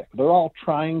horrific. They're all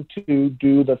trying to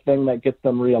do the thing that gets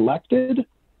them reelected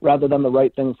rather than the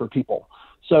right thing for people.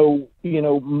 So,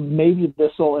 maybe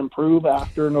this will improve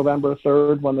after November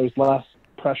 3rd when there's less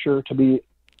pressure to be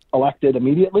elected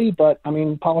immediately. But, I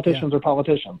mean, politicians are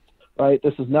politicians, right?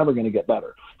 This is never going to get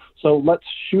better. So let's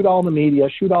shoot all the media,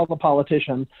 shoot all the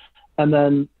politicians. And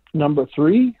then number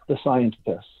 3, the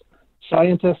scientists.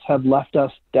 Scientists have left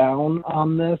us down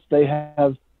on this. There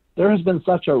has been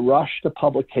such a rush to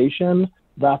publication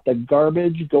that the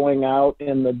garbage going out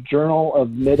in the Journal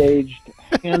of Mid-Aged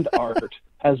Hand Art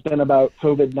has been about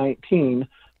COVID-19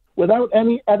 without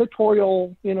any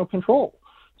editorial, control.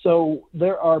 So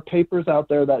there are papers out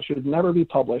there that should never be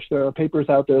published. There are papers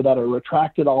out there that are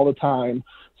retracted all the time.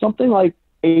 Something like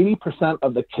 80%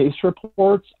 of the case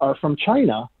reports are from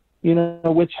China,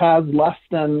 which has less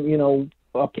than,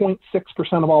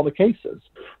 0.6% of all the cases.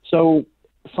 So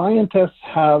scientists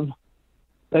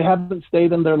they haven't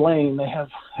stayed in their lane.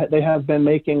 They have been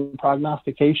making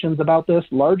prognostications about this,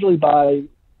 largely by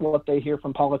what they hear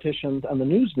from politicians and the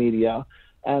news media.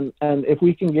 And if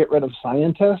we can get rid of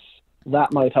scientists,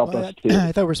 that might help us too.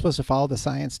 I thought we're supposed to follow the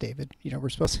science, David. We're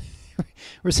supposed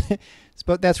to,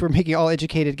 we're making all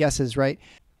educated guesses, right?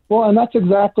 Well, and that's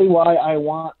exactly why I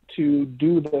want to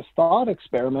do this thought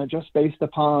experiment, just based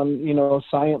upon,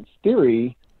 science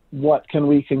theory. What can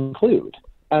we conclude?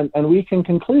 And we can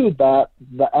conclude that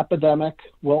the epidemic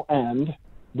will end,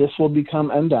 this will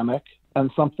become endemic, and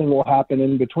something will happen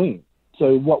in between.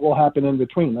 So what will happen in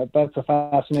between? That's a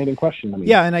fascinating question to me.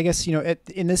 Yeah, and I guess,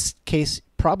 in this case,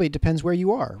 probably depends where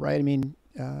you are, right? I mean,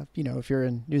 if you're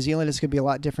in New Zealand, it's going to be a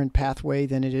lot different pathway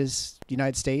than it is the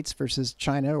United States versus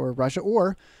China or Russia.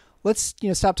 Or let's,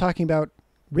 stop talking about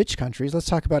rich countries. Let's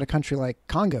talk about a country like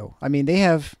Congo. I mean, they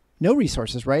have no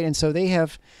resources, right? And so they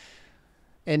have,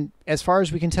 and as far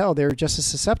as we can tell, they're just as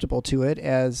susceptible to it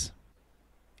as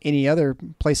any other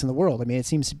place in the world. I mean, it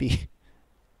seems to be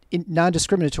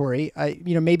non-discriminatory.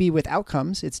 Maybe with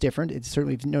outcomes, it's different. It's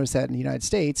certainly, we've noticed that in the United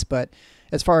States, but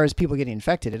as far as people getting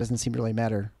infected, it doesn't seem to really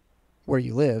matter where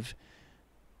you live,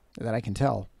 that I can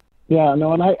tell. Yeah,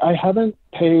 no, and I haven't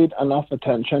paid enough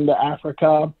attention to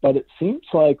Africa, but it seems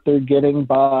like they're getting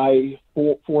by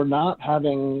for not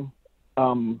having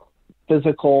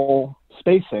physical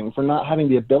spacing, for not having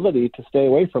the ability to stay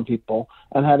away from people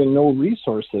and having no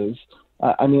resources.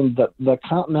 The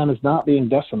continent is not being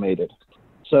decimated.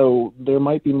 So there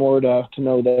might be more to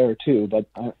know there too, but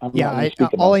I'm not going to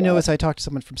speak about all I know is I talked to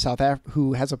someone from South Africa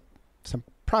who has some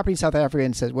property in South Africa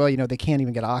and says, well, they can't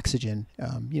even get oxygen,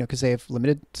 because they have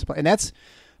limited supply, and that's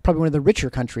probably one of the richer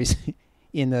countries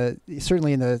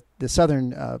certainly in the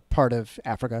southern part of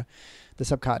Africa, the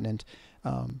subcontinent.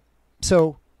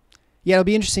 So yeah, it'll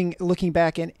be interesting looking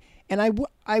back, and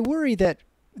I worry that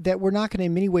we're not going to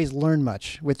in many ways learn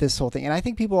much with this whole thing. And I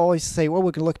think people always say, well,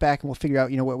 we can look back and we'll figure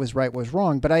out, what was right, what was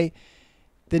wrong. But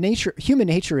human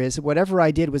nature is whatever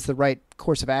I did was the right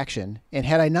course of action. And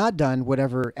had I not done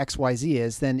whatever XYZ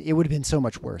is, then it would have been so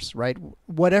much worse, right?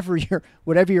 Whatever your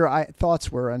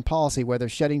thoughts were on policy, whether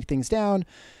shutting things down,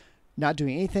 not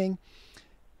doing anything.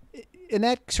 And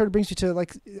that sort of brings me to,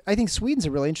 I think Sweden's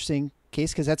a really interesting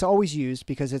case because that's always used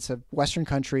because it's a Western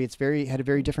country. It's had a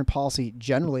very different policy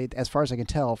generally, as far as I can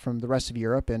tell, from the rest of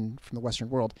Europe and from the Western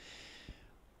world.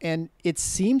 And it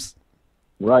seems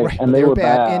right, and they were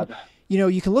bad. And,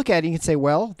 you can look at it and you can say,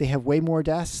 well, they have way more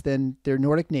deaths than their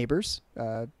Nordic neighbors.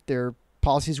 Their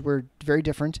policies were very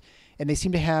different, and they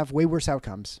seem to have way worse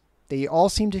outcomes. They all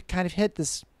seem to kind of hit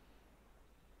this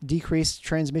decreased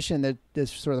transmission, that the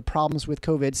sort of the problems with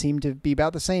COVID seem to be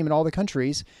about the same in all the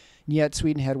countries. And yet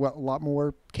Sweden had a lot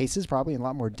more cases probably and a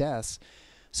lot more deaths.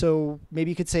 So maybe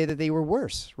you could say that they were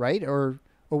worse, right? Or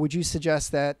would you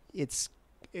suggest that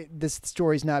this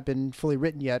story's not been fully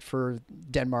written yet for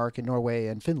Denmark and Norway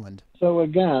and Finland? So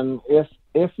again,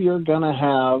 if you're going to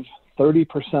have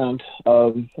 30%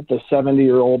 of the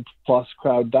 70-year-old plus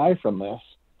crowd die from this,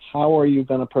 how are you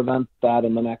going to prevent that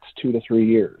in the next 2 to 3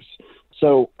 years?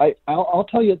 So I'll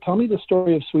tell me the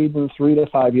story of Sweden 3 to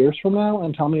 5 years from now,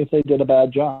 and tell me if they did a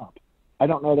bad job. I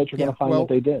don't know that you're going to find that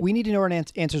they did. We need to know our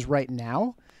answers right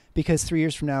now, because 3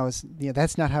 years from now is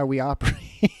that's not how we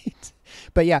operate.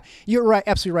 But yeah, you're right,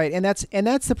 absolutely right, and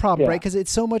that's the problem, right? Because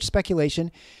it's so much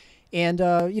speculation, and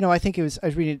I think I was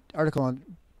reading an article on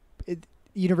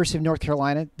University of North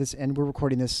Carolina. And we're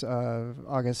recording this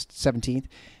August 17th,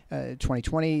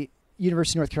 2020.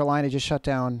 University of North Carolina just shut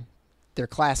down their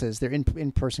classes, their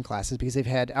in-person classes, because they've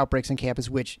had outbreaks on campus,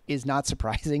 which is not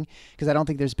surprising because I don't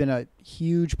think there's been a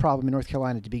huge problem in North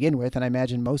Carolina to begin with, and I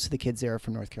imagine most of the kids there are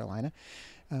from North Carolina.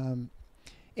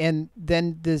 And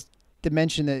then the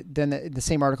mention that then the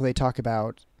same article they talk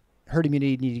about herd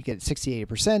immunity needed to get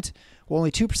 60-80%. Well,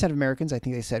 only 2% of Americans, I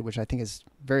think they said, which I think is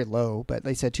very low, but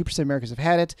they said 2% of Americans have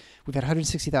had it. We've had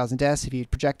 160,000 deaths. If you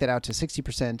project that out to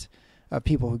 60% of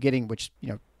people who are getting,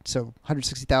 so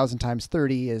 160,000 times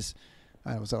 30 is,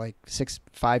 was it like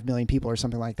 5 million people or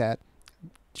something like that?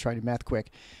 Try to do math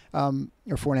quick, or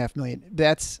 4.5 million.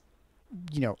 That's,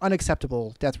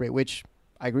 unacceptable death rate, which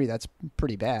I agree that's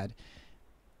pretty bad.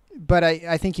 But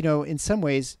I think, in some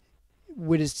ways,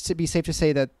 would it be safe to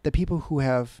say that the people who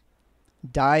have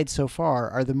died so far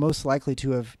are the most likely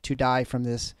to die from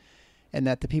this, and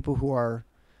that the people who are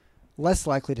less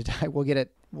likely to die will get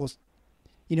it,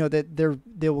 that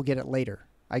they will get it later,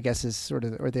 I guess is sort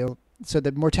of, so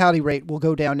the mortality rate will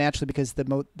go down naturally because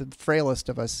the frailest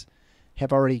of us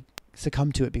have already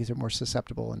succumbed to it because they're more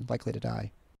susceptible and likely to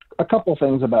die. A couple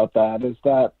things about that is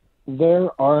that there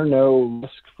are no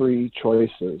risk-free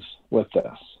choices with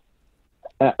this.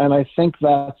 And I think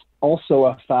that's also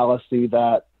a fallacy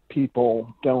that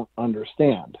people don't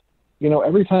understand.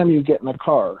 Every time you get in a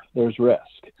car, there's risk.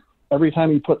 Every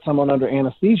time you put someone under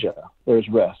anesthesia, there's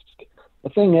risk. The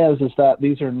thing is that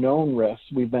these are known risks.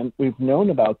 We've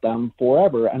known about them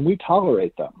forever, and we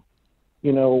tolerate them.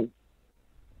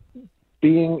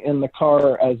 Being in the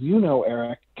car, as you know,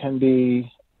 Eric, can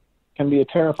be a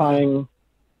terrifying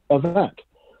event.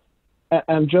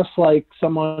 And just like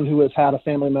someone who has had a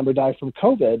family member die from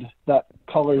COVID, that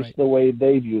colors the way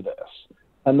they view this,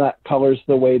 and that colors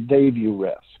the way they view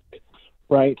risk,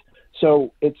 right?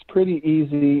 So it's pretty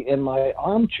easy in my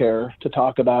armchair to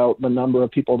talk about the number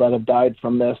of people that have died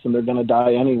from this and they're going to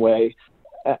die anyway.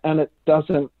 And it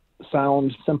doesn't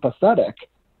sound sympathetic,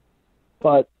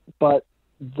 but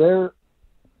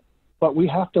we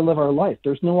have to live our life.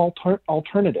 There's no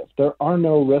alternative. There are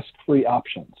no risk-free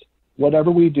options. Whatever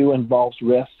we do involves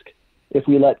risk. If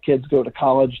we let kids go to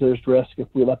college, there's risk. If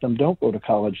we let them don't go to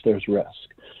college, there's risk.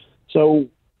 So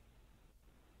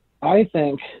I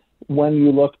think when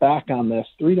you look back on this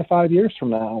 3 to 5 years from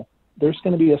now, there's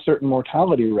going to be a certain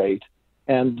mortality rate.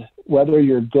 And whether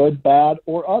you're good, bad,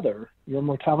 or other, your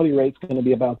mortality rate's going to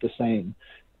be about the same.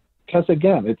 Because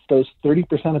again, it's those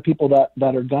 30% of people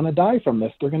that are going to die from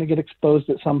this. They're going to get exposed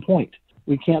at some point.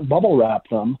 We can't bubble wrap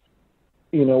them.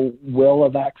 Will a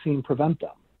vaccine prevent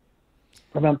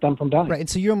them from dying? Right. And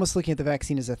so you're almost looking at the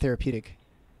vaccine as a therapeutic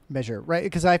measure, right?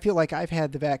 Because I feel like I've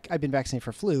been vaccinated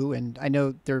for flu, and I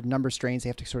know there are number of strains they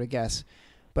have to sort of guess.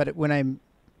 But when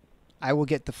I will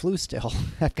get the flu still.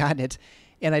 I've gotten it,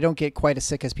 and I don't get quite as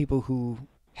sick as people who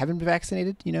haven't been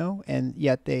vaccinated, and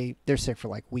yet they're sick for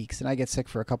like weeks, and I get sick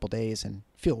for a couple days and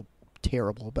feel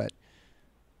terrible, but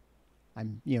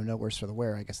I'm no worse for the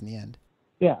wear, I guess, in the end.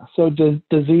 Yeah. So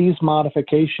disease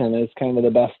modification is kind of the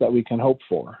best that we can hope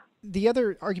for. The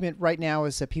other argument right now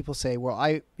is that people say,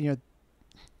 well,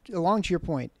 along to your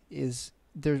point, is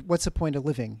what's the point of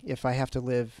living if I have to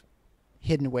live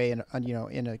hidden away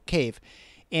in a cave?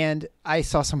 And I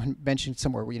saw someone mention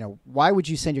somewhere, why would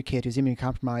you send your kid who's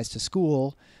immunocompromised to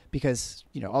school because,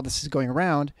 all this is going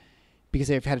around because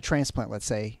they've had a transplant, let's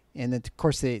say. And then, of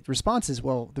course, the response is,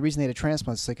 well, the reason they had a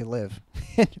transplant is so they could live.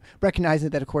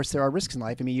 Recognizing that, of course, there are risks in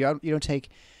life. I mean, you don't take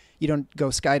you don't go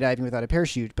skydiving without a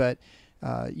parachute, but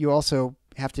you also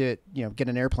have to, get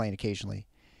an airplane occasionally.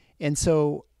 And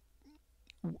so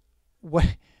what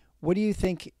do you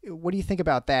think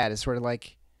about that? Is sort of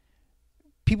like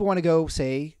people want to go,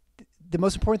 say, the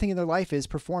most important thing in their life is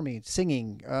performing,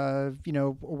 singing,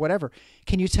 whatever.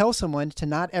 Can you tell someone to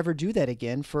not ever do that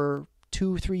again for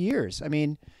 2-3 years? I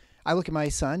mean, I look at my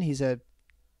son, he's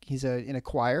in a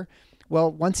choir.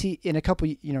 Well, once in a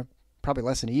couple, probably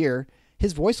less than a year,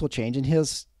 his voice will change and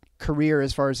his career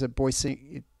as far as a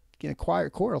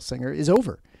choral singer is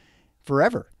over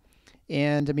forever.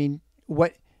 And I mean,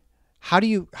 how do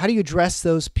you address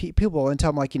those people and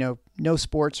tell them, no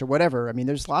sports or whatever? I mean,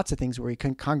 there's lots of things where you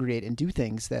can congregate and do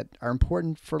things that are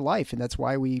important for life, and that's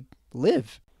why we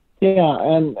live. Yeah,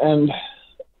 and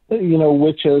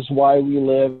which is why we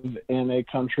live in a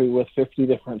country with 50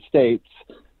 different states,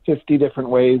 50 different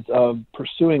ways of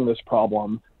pursuing this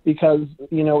problem. Because,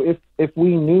 if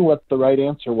we knew what the right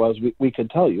answer was, we could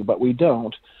tell you, but we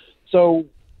don't. So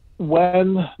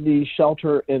when the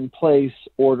shelter-in-place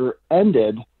order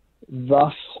ended,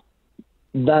 thus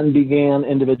then began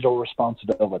individual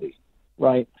responsibility,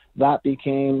 right? That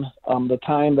became the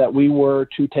time that we were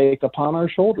to take upon our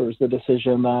shoulders the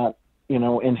decision that,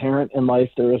 inherent in life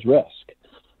there is risk.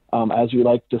 As we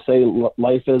like to say,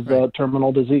 life is a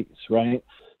terminal disease, right?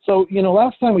 So,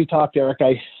 last time we talked, Eric,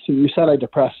 you said I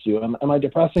depressed you. Am I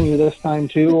depressing you this time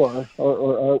too,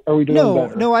 or are we doing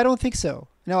better? No, I don't think so.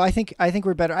 No, I think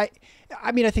we're better.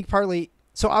 I mean, I think partly.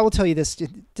 So I will tell you this.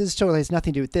 This totally has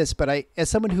nothing to do with this, but as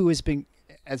someone who has been,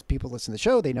 as people listen to the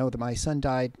show, they know that my son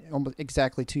died almost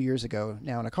exactly 2 years ago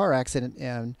now in a car accident,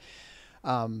 and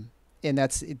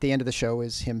that's at the end of the show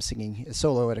is him singing a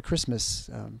solo at a Christmas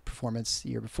performance the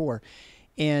year before,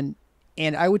 and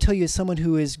I would tell you, as someone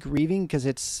who is grieving, because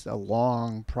it's a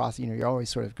long process, you're always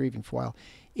sort of grieving for a while.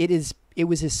 It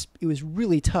was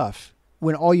really tough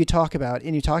when all you talk about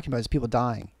is people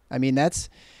dying. I mean,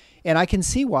 and I can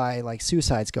see why like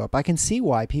suicides go up. I can see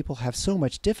why people have so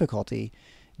much difficulty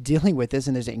dealing with this,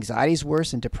 and there's anxiety's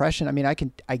worse and depression. I mean,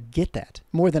 I get that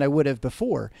more than I would have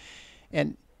before.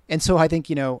 And so I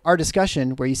think, our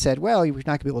discussion where you said, well, you're not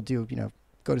going to be able to do,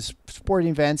 go to sporting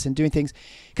events and doing things,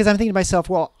 because I'm thinking to myself,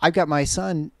 well, I've got my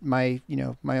son, my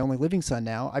only living son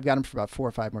now. I've got him for about 4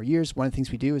 or 5 more years. One of the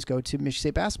things we do is go to Michigan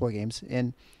State basketball games,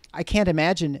 and I can't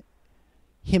imagine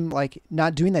him like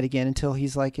not doing that again until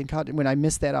he's like in college, when I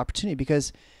miss that opportunity,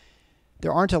 because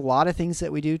there aren't a lot of things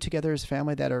that we do together as a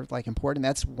family that are like important.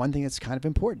 That's one thing that's kind of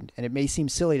important, and it may seem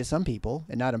silly to some people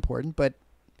and not important, but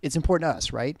it's important to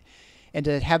us, right? And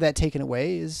to have that taken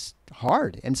away is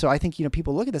hard. And so I think,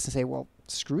 people look at this and say, well,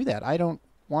 screw that. I don't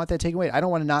want that taken away. I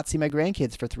don't want to not see my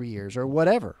grandkids for 3 years or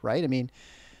whatever, right? I mean,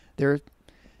 there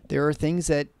are things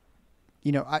that,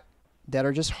 that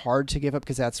are just hard to give up,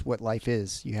 because that's what life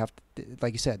is. You have to,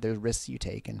 like you said, there's risks you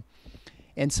take.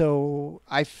 And so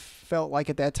I felt like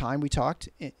at that time we talked,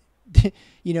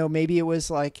 maybe it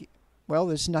was like, well,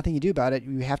 there's nothing you do about it.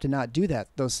 You have to not do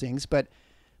those things. But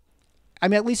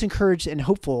I'm at least encouraged and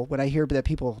hopeful when I hear that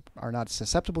people are not as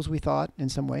susceptible as we thought in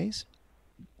some ways.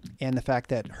 And the fact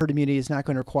that herd immunity is not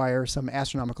going to require some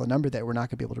astronomical number that we're not going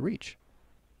to be able to reach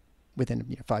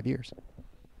within 5 years.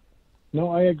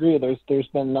 No, I agree. There's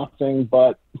been nothing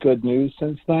but good news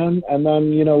since then. And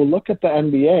then, look at the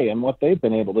NBA and what they've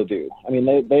been able to do. I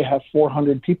mean, they have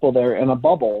 400 people there in a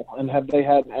bubble, and have they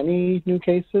had any new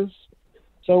cases?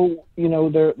 So,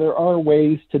 there are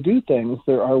ways to do things.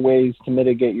 There are ways to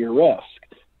mitigate your risk.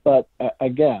 But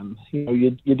again,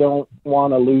 you don't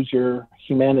want to lose your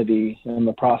humanity in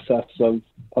the process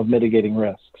of mitigating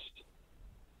risks.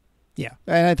 Yeah,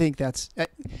 and I think that's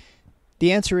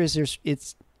the answer is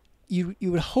you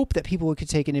would hope that people could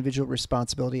take individual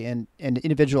responsibility and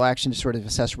individual action to sort of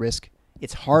assess risk.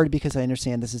 It's hard because I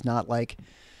understand this is not like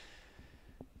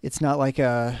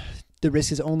the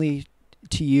risk is only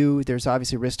to you. There's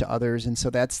obviously risk to others, and so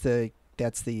that's the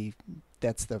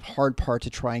hard part to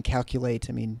try and calculate.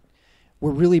 I mean,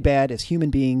 we're really bad as human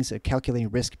beings at calculating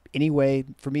risk anyway.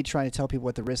 For me, trying to tell people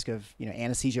what the risk of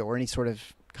anesthesia or any sort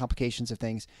of complications of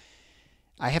things,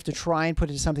 I have to try and put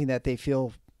it to something that they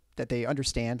feel that they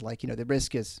understand. Like, the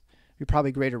risk is, you're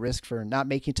probably greater risk for not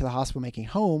making it to the hospital, making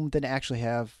home, than to actually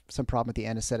have some problem with the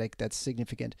anesthetic that's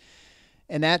significant.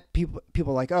 And that people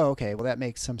are like, oh, okay, well, that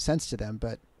makes some sense to them.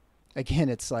 But again,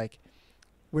 it's like,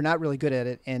 we're not really good at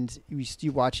it. And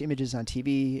you watch images on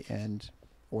TV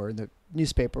or in the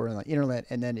newspaper or on the internet,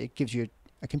 and then it gives you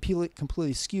a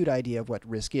completely skewed idea of what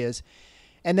risk is.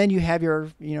 And then you have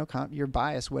your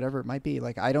bias, whatever it might be.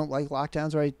 Like, I don't like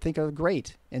lockdowns, or I think are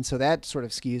great. And so that sort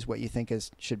of skews what you think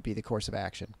should be the course of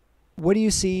action. What do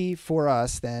you see for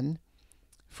us then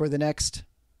for the next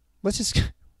let's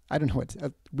just, I don't know what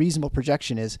a reasonable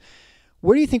projection is.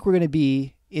 Where do you think we're going to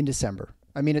be in December?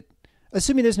 I mean,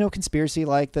 assuming there's no conspiracy,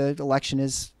 like the election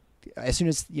is, as soon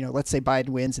as, let's say Biden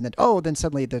wins and then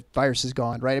suddenly the virus is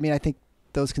gone, right? I mean, I think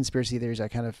those conspiracy theories are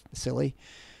kind of silly,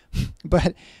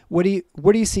 but what do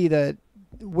you see the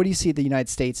United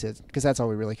States is? Because that's all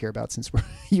we really care about since we're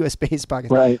U.S. based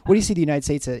podcast. Right. What do you see the United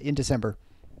States in December?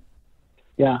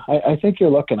 Yeah, I think you're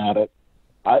looking at it.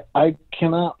 I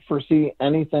cannot foresee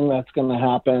anything that's going to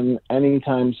happen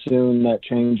anytime soon that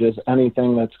changes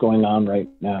anything that's going on right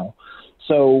now.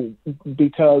 So,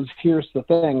 because here's the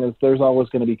thing, is there's always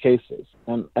going to be cases.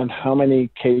 And how many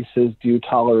cases do you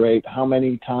tolerate? How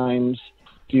many times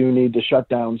do you need to shut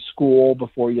down school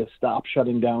before you stop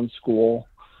shutting down school?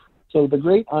 So the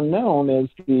great unknown is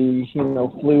the,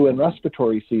 flu and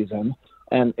respiratory season.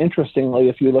 And interestingly,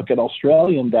 if you look at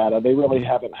Australian data, they really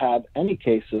haven't had any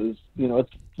cases. It's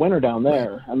winter down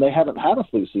there, and they haven't had a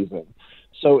flu season.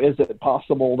 So is it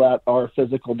possible that our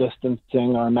physical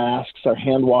distancing, our masks, our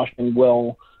hand washing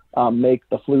will make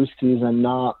the flu season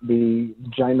not the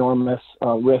ginormous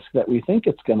risk that we think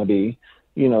it's going to be?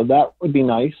 That would be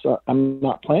nice. I'm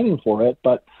not planning for it,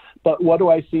 but what do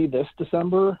I see this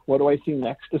December? What do I see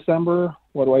next December?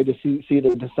 What do I see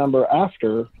the December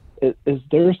after?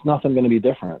 There's nothing going to be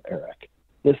different, Eric.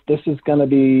 This is going to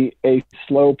be a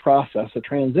slow process, a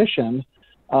transition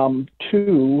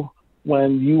to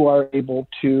when you are able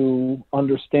to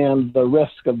understand the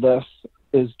risk of this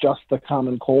is just the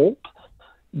common cold,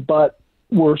 but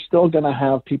we're still going to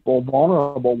have people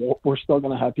vulnerable. We're still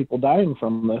going to have people dying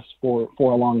from this for a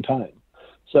long time.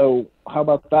 So how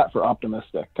about that for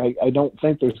optimistic? I don't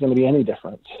think there's going to be any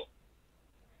difference.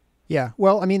 Yeah.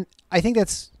 Well, I mean, I think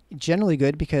that's generally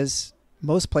good because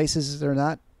most places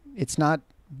it's not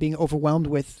being overwhelmed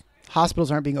with,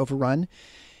 hospitals aren't being overrun.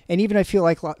 And even I feel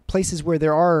like places where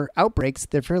there are outbreaks,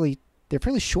 they're fairly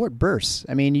short bursts.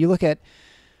 I mean, you look at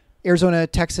Arizona,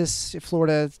 Texas,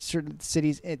 Florida, certain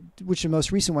cities, which are the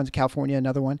most recent ones, California,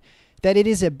 another one, that it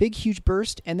is a big, huge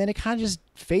burst, and then it kind of just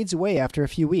fades away after a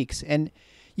few weeks. And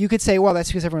you could say, well, that's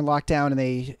because everyone locked down and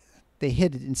they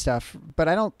hid it and stuff. But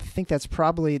I don't think that's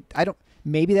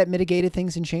maybe that mitigated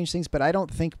things and changed things, but I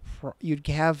don't think you'd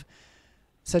have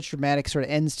such dramatic sort of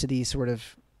ends to these sort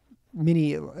of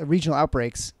mini regional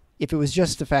outbreaks if it was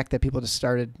just the fact that people just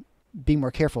started being more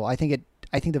careful. I think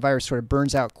the virus sort of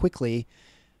burns out quickly,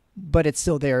 but it's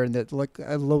still there in like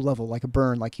a low level, like a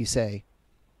burn, like you say.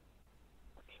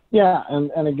 Yeah,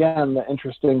 and again, the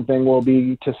interesting thing will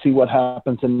be to see what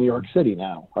happens in New York City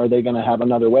now. Are they going to have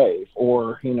another wave?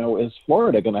 Or, is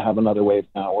Florida going to have another wave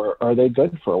now? Or are they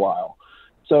good for a while?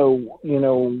 So,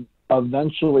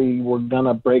 eventually we're going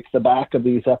to break the back of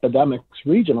these epidemics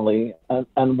regionally,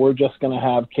 and we're just going to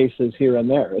have cases here and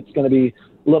there. It's going to be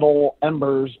little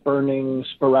embers burning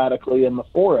sporadically in the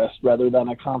forest rather than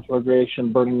a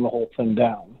conflagration burning the whole thing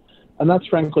down. And that's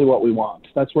frankly what we want.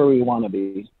 That's where we want to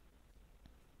be.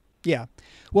 Yeah.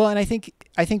 Well, and I think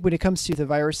when it comes to the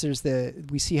virus,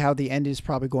 we see how the end is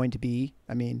probably going to be.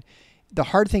 I mean, the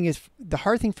hard thing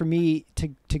for me to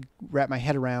wrap my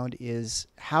head around is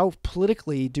how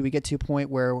politically do we get to a point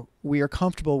where we are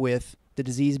comfortable with the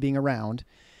disease being around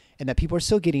and that people are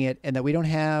still getting it, and that we don't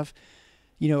have,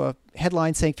 a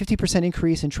headline saying 50%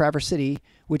 increase in Traverse City,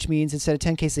 which means instead of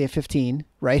 10 cases, they have 15,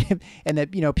 right? And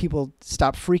that, people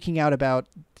stop freaking out about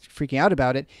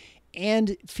it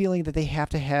and feeling that they have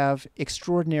to have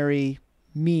extraordinary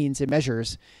means and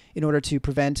measures in order to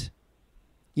prevent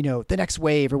the next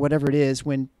wave or whatever it is,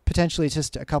 when potentially it's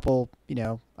just a couple,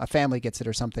 a family gets it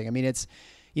or something. I mean, it's,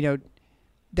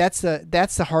 that's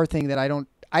the hard thing that I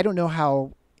don't know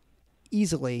how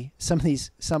easily some of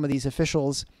these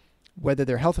officials, whether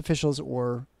they're health officials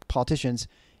or politicians,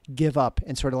 give up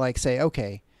and sort of like say,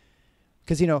 okay,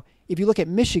 because, if you look at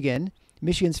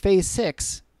Michigan's phase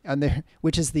 6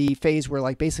 which is the phase where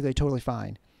like basically totally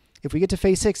fine. If we get to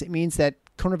phase 6, it means that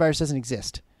coronavirus doesn't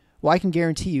exist. Well, I can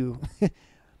guarantee you,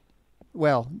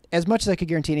 well, as much as I could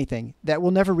guarantee anything, that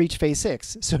we'll never reach phase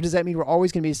 6. So does that mean we're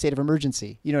always going to be in a state of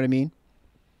emergency? You know what I mean?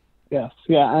 Yes.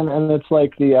 Yeah. And it's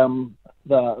like the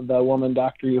woman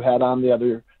doctor you had on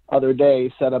the other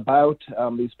day said about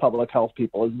these public health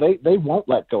people is they won't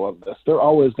let go of this. They're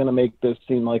always going to make this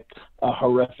seem like a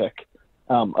horrific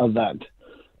event.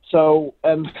 So,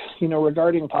 and,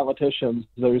 regarding politicians,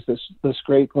 there's this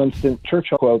great Winston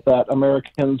Churchill quote that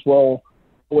Americans will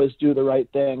always do the right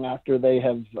thing after they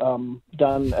have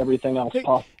done everything else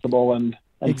possible and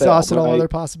exhausted failed, right? all other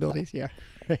possibilities. Yeah.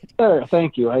 Right. There,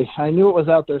 thank you. I knew it was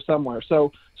out there somewhere.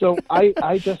 So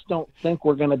I just don't think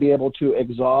we're going to be able to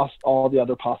exhaust all the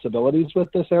other possibilities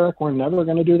with this, Eric. We're never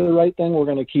going to do the right thing. We're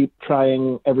going to keep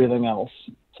trying everything else.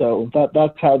 So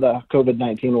that's how the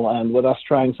COVID-19 will end, with us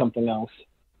trying something else.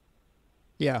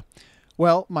 Yeah.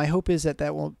 Well, my hope is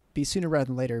that won't be sooner rather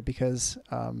than later, because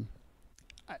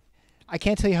I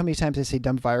can't tell you how many times I say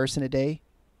dumb virus in a day.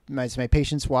 My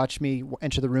patients watch me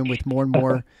enter the room with more and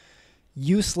more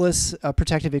useless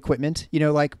protective equipment,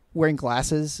 like wearing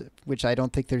glasses, which I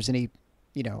don't think there's any,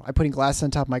 I'm putting glasses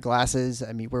on top of my glasses.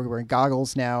 I mean, we're wearing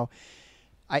goggles now.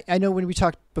 I know when we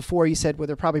talked before, you said, well,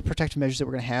 there are probably protective measures that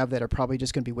we're going to have that are probably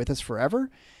just going to be with us forever.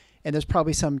 And there's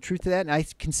probably some truth to that. And I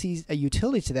can see a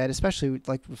utility to that, especially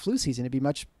like the flu season. It'd be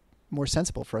much more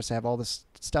sensible for us to have all this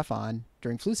stuff on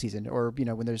during flu season, or,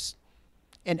 when there's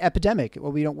an epidemic.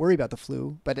 Well, we don't worry about the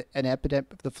flu, but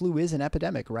the flu is an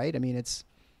epidemic, right? I mean, it's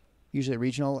usually a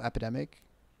regional epidemic,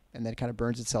 and then it kind of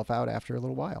burns itself out after a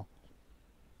little while.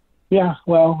 Yeah,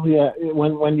 well, yeah.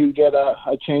 When you get a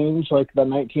change like the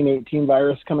 1918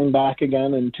 virus coming back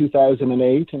again in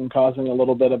 2008 and causing a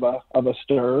little bit of a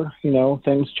stir,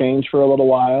 things change for a little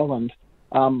while, and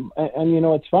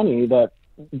it's funny that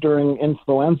during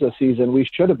influenza season we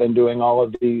should have been doing all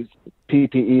of these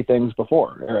PPE things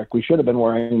before, Eric. We should have been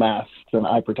wearing masks and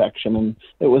eye protection, and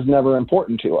it was never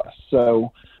important to us.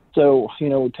 So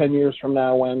 10 years from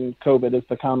now, when COVID is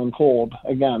the common cold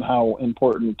again, how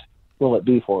important will it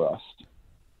be for us?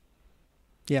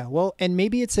 Yeah, well, and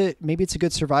maybe it's a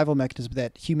good survival mechanism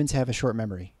that humans have a short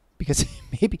memory, because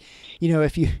maybe,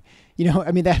 if you,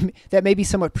 that may be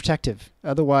somewhat protective.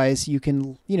 Otherwise, you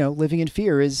can, living in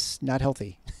fear is not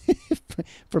healthy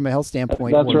from a health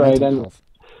standpoint. That's or right. Mental health.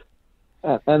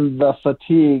 And the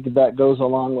fatigue that goes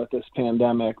along with this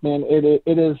pandemic, man, it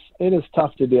is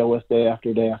tough to deal with day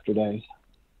after day after day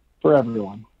for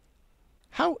everyone.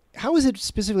 How is it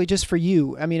specifically just for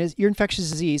you? I mean, you're infectious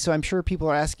disease, so I'm sure people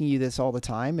are asking you this all the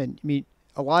time. And I mean,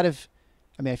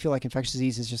 I feel like infectious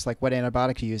disease is just like what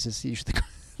antibiotic to use is usually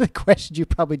the question you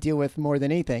probably deal with more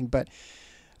than anything. But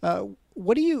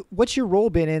what's your role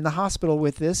been in the hospital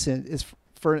with this, and is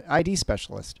for an ID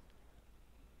specialist?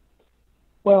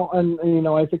 Well, and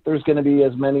I think there's going to be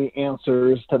as many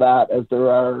answers to that as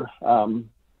there are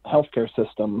healthcare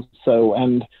systems. So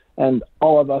and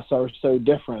all of us are so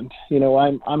different.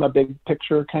 I'm a big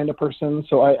picture kind of person,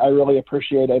 so I really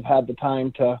appreciate I've had the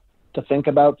time to think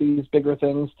about these bigger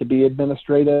things, to be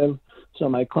administrative. So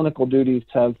my clinical duties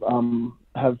have gone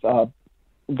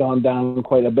down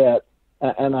quite a bit,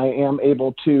 and I am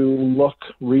able to look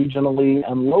regionally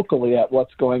and locally at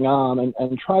what's going on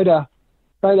and try to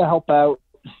help out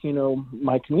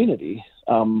my community,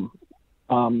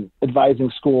 advising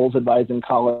schools, advising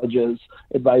colleges,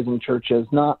 advising churches,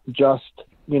 not just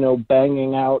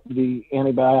banging out the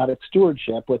antibiotic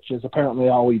stewardship, which is apparently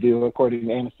all we do according to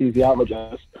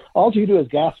anesthesiologists. All you do is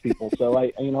gas people. So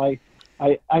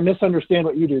I misunderstand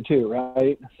what you do too,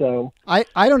 right? So I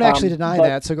don't actually deny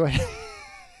that. So go ahead.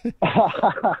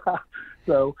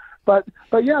 So, but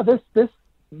yeah, this is,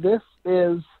 this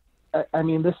is a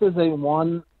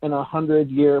 1 in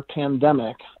 100-year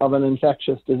pandemic of an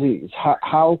infectious disease.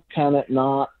 How can it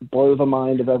not blow the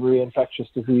mind of every infectious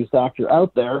disease doctor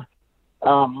out there?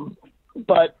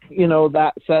 But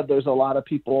that said, there's a lot of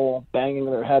people banging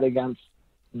their head against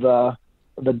the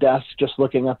desk, just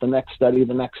looking at the next study.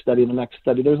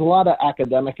 There's a lot of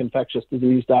academic infectious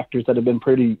disease doctors that have been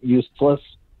pretty useless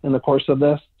in the course of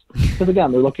this, because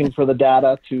again, they're looking for the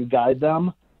data to guide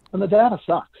them, and the data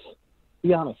sucks.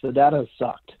 Be honest, the data has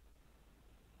sucked.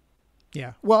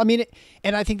 Yeah. Well,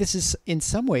 and I think this is, in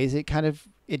some ways, it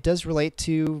does relate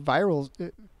to viral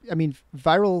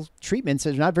treatments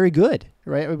are not very good,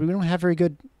 right? We don't have very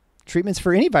good treatments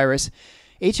for any virus.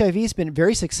 HIV has been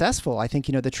very successful. I think,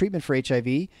 the treatment for HIV,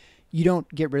 you don't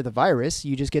get rid of the virus.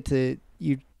 You just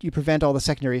you prevent all the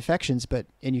secondary infections,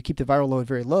 and you keep the viral load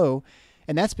very low.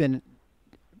 And that's been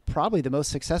probably the most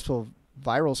successful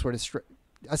viral sort of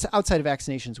outside of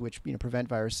vaccinations, which prevent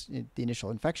virus, the initial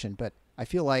infection. But I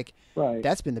feel like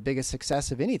that's been the biggest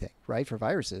success of anything, right, for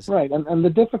viruses. Right, and the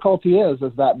difficulty is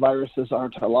that viruses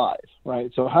aren't alive,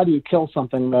 right? So how do you kill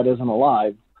something that isn't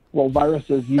alive? Well,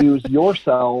 viruses use your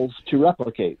cells to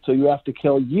replicate, so you have to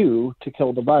kill you to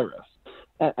kill the virus.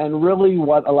 And really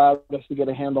what allowed us to get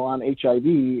a handle on HIV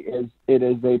is it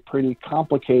is a pretty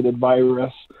complicated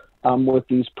virus with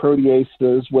these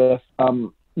proteases, with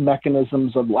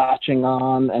mechanisms of latching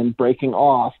on and breaking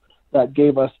off that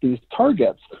gave us these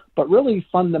targets. But really,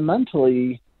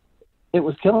 fundamentally, it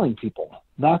was killing people.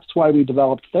 That's why we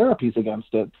developed therapies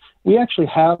against it. We actually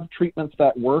have treatments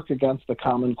that work against the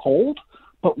common cold,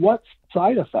 but what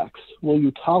side effects will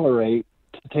you tolerate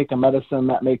to take a medicine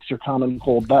that makes your common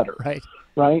cold better?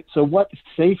 Right? So what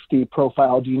safety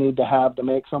profile do you need to have to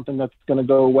make something that's going to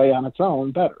go away on its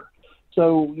own better?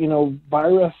 So,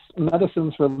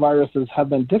 medicines for viruses have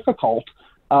been difficult.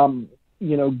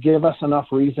 Give us enough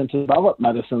reason to develop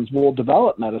medicines. We'll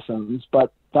develop medicines,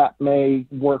 but that may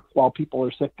work while people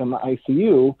are sick in the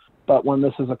ICU. But when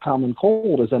this is a common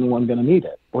cold, is anyone going to need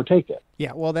it or take it?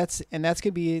 Yeah, well, that's going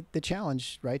to be the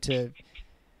challenge, right? There's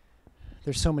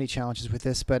so many challenges with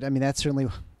this, but I mean, that certainly,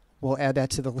 we'll add that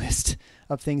to the list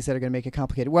of things that are going to make it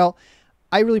complicated. Well,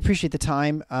 I really appreciate the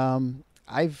time.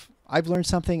 I've learned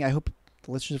something. I hope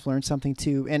the listeners have learned something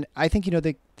too. And I think,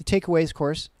 the takeaway, of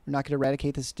course, we're not going to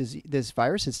eradicate this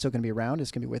virus. It's still going to be around.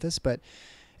 It's going to be with us. But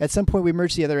at some point we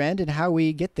emerge the other end, and how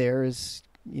we get there is,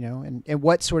 and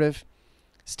what sort of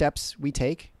steps we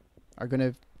take are going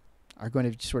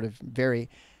to sort of vary.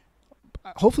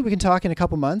 Hopefully we can talk in a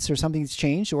couple months, or something's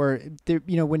changed, or there,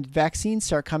 when vaccines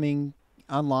start coming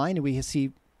online and we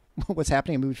see what's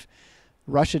happening. I mean,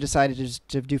 Russia decided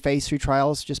to do phase 3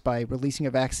 trials just by releasing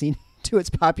a vaccine to its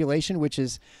population, which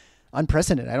is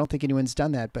unprecedented. I don't think anyone's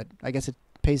done that, but I guess it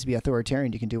pays to be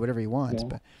authoritarian. You can do whatever you want. Yeah.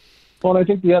 But well, I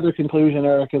think the other conclusion,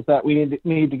 Eric, is that we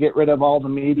need to get rid of all the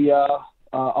media,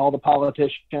 all the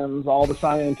politicians, all the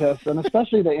scientists, and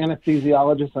especially the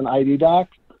anesthesiologists and ID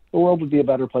docs. The world would be a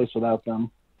better place without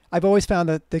them. I've always found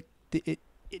that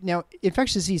now,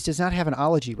 infectious disease does not have an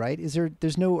ology, right?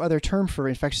 There's no other term for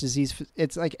infectious disease.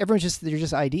 It's like you're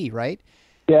just ID, right?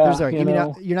 Yeah.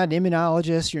 You're not an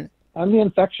immunologist. I'm the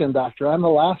infection doctor. I'm the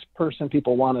last person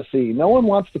people want to see. No one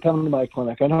wants to come to my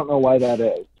clinic. I don't know why that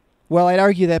is. Well, I'd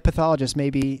argue that pathologists may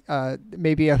be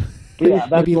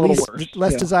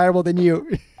less desirable than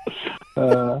you.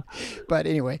 But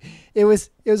anyway, it was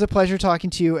a pleasure talking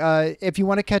to you. If you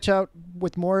want to catch up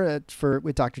with more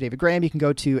with Dr. David Graham, you can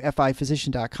go to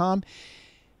fiphysician.com.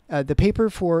 The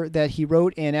paper that he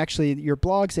wrote, and actually your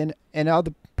blogs and all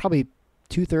probably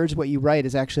 2/3 of what you write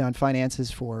is actually on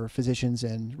finances for physicians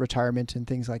and retirement and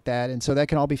things like that. And so that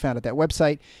can all be found at that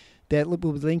website that will be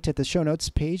linked at the show notes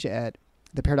page at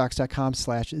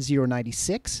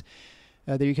theparadox.com/096.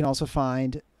 There you can also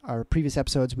find our previous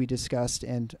episodes we discussed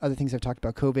and other things I've talked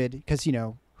about COVID, because,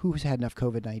 who's had enough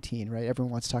COVID-19, right?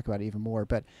 Everyone wants to talk about it even more,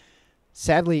 but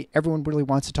sadly, everyone really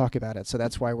wants to talk about it. So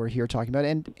that's why we're here talking about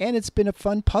it. And it's been a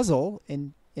fun puzzle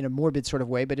in a morbid sort of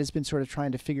way, but it's been sort of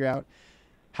trying to figure out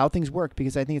how things work,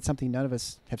 because I think it's something none of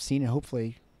us have seen, and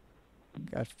hopefully,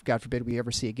 God forbid, we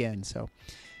ever see again. So,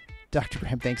 Dr.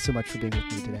 Graham, thanks so much for being with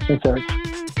me today. Thanks, Eric.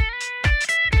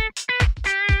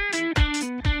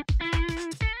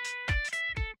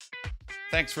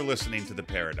 Thanks for listening to The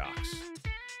Paradox.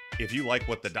 If you like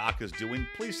what the doc is doing,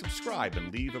 please subscribe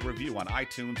and leave a review on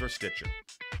iTunes or Stitcher.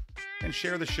 And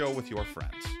share the show with your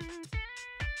friends.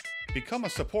 Become a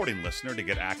supporting listener to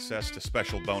get access to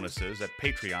special bonuses at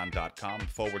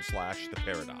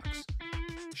patreon.com/theparadox.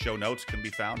 Show notes can be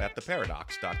found at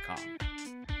theparadox.com.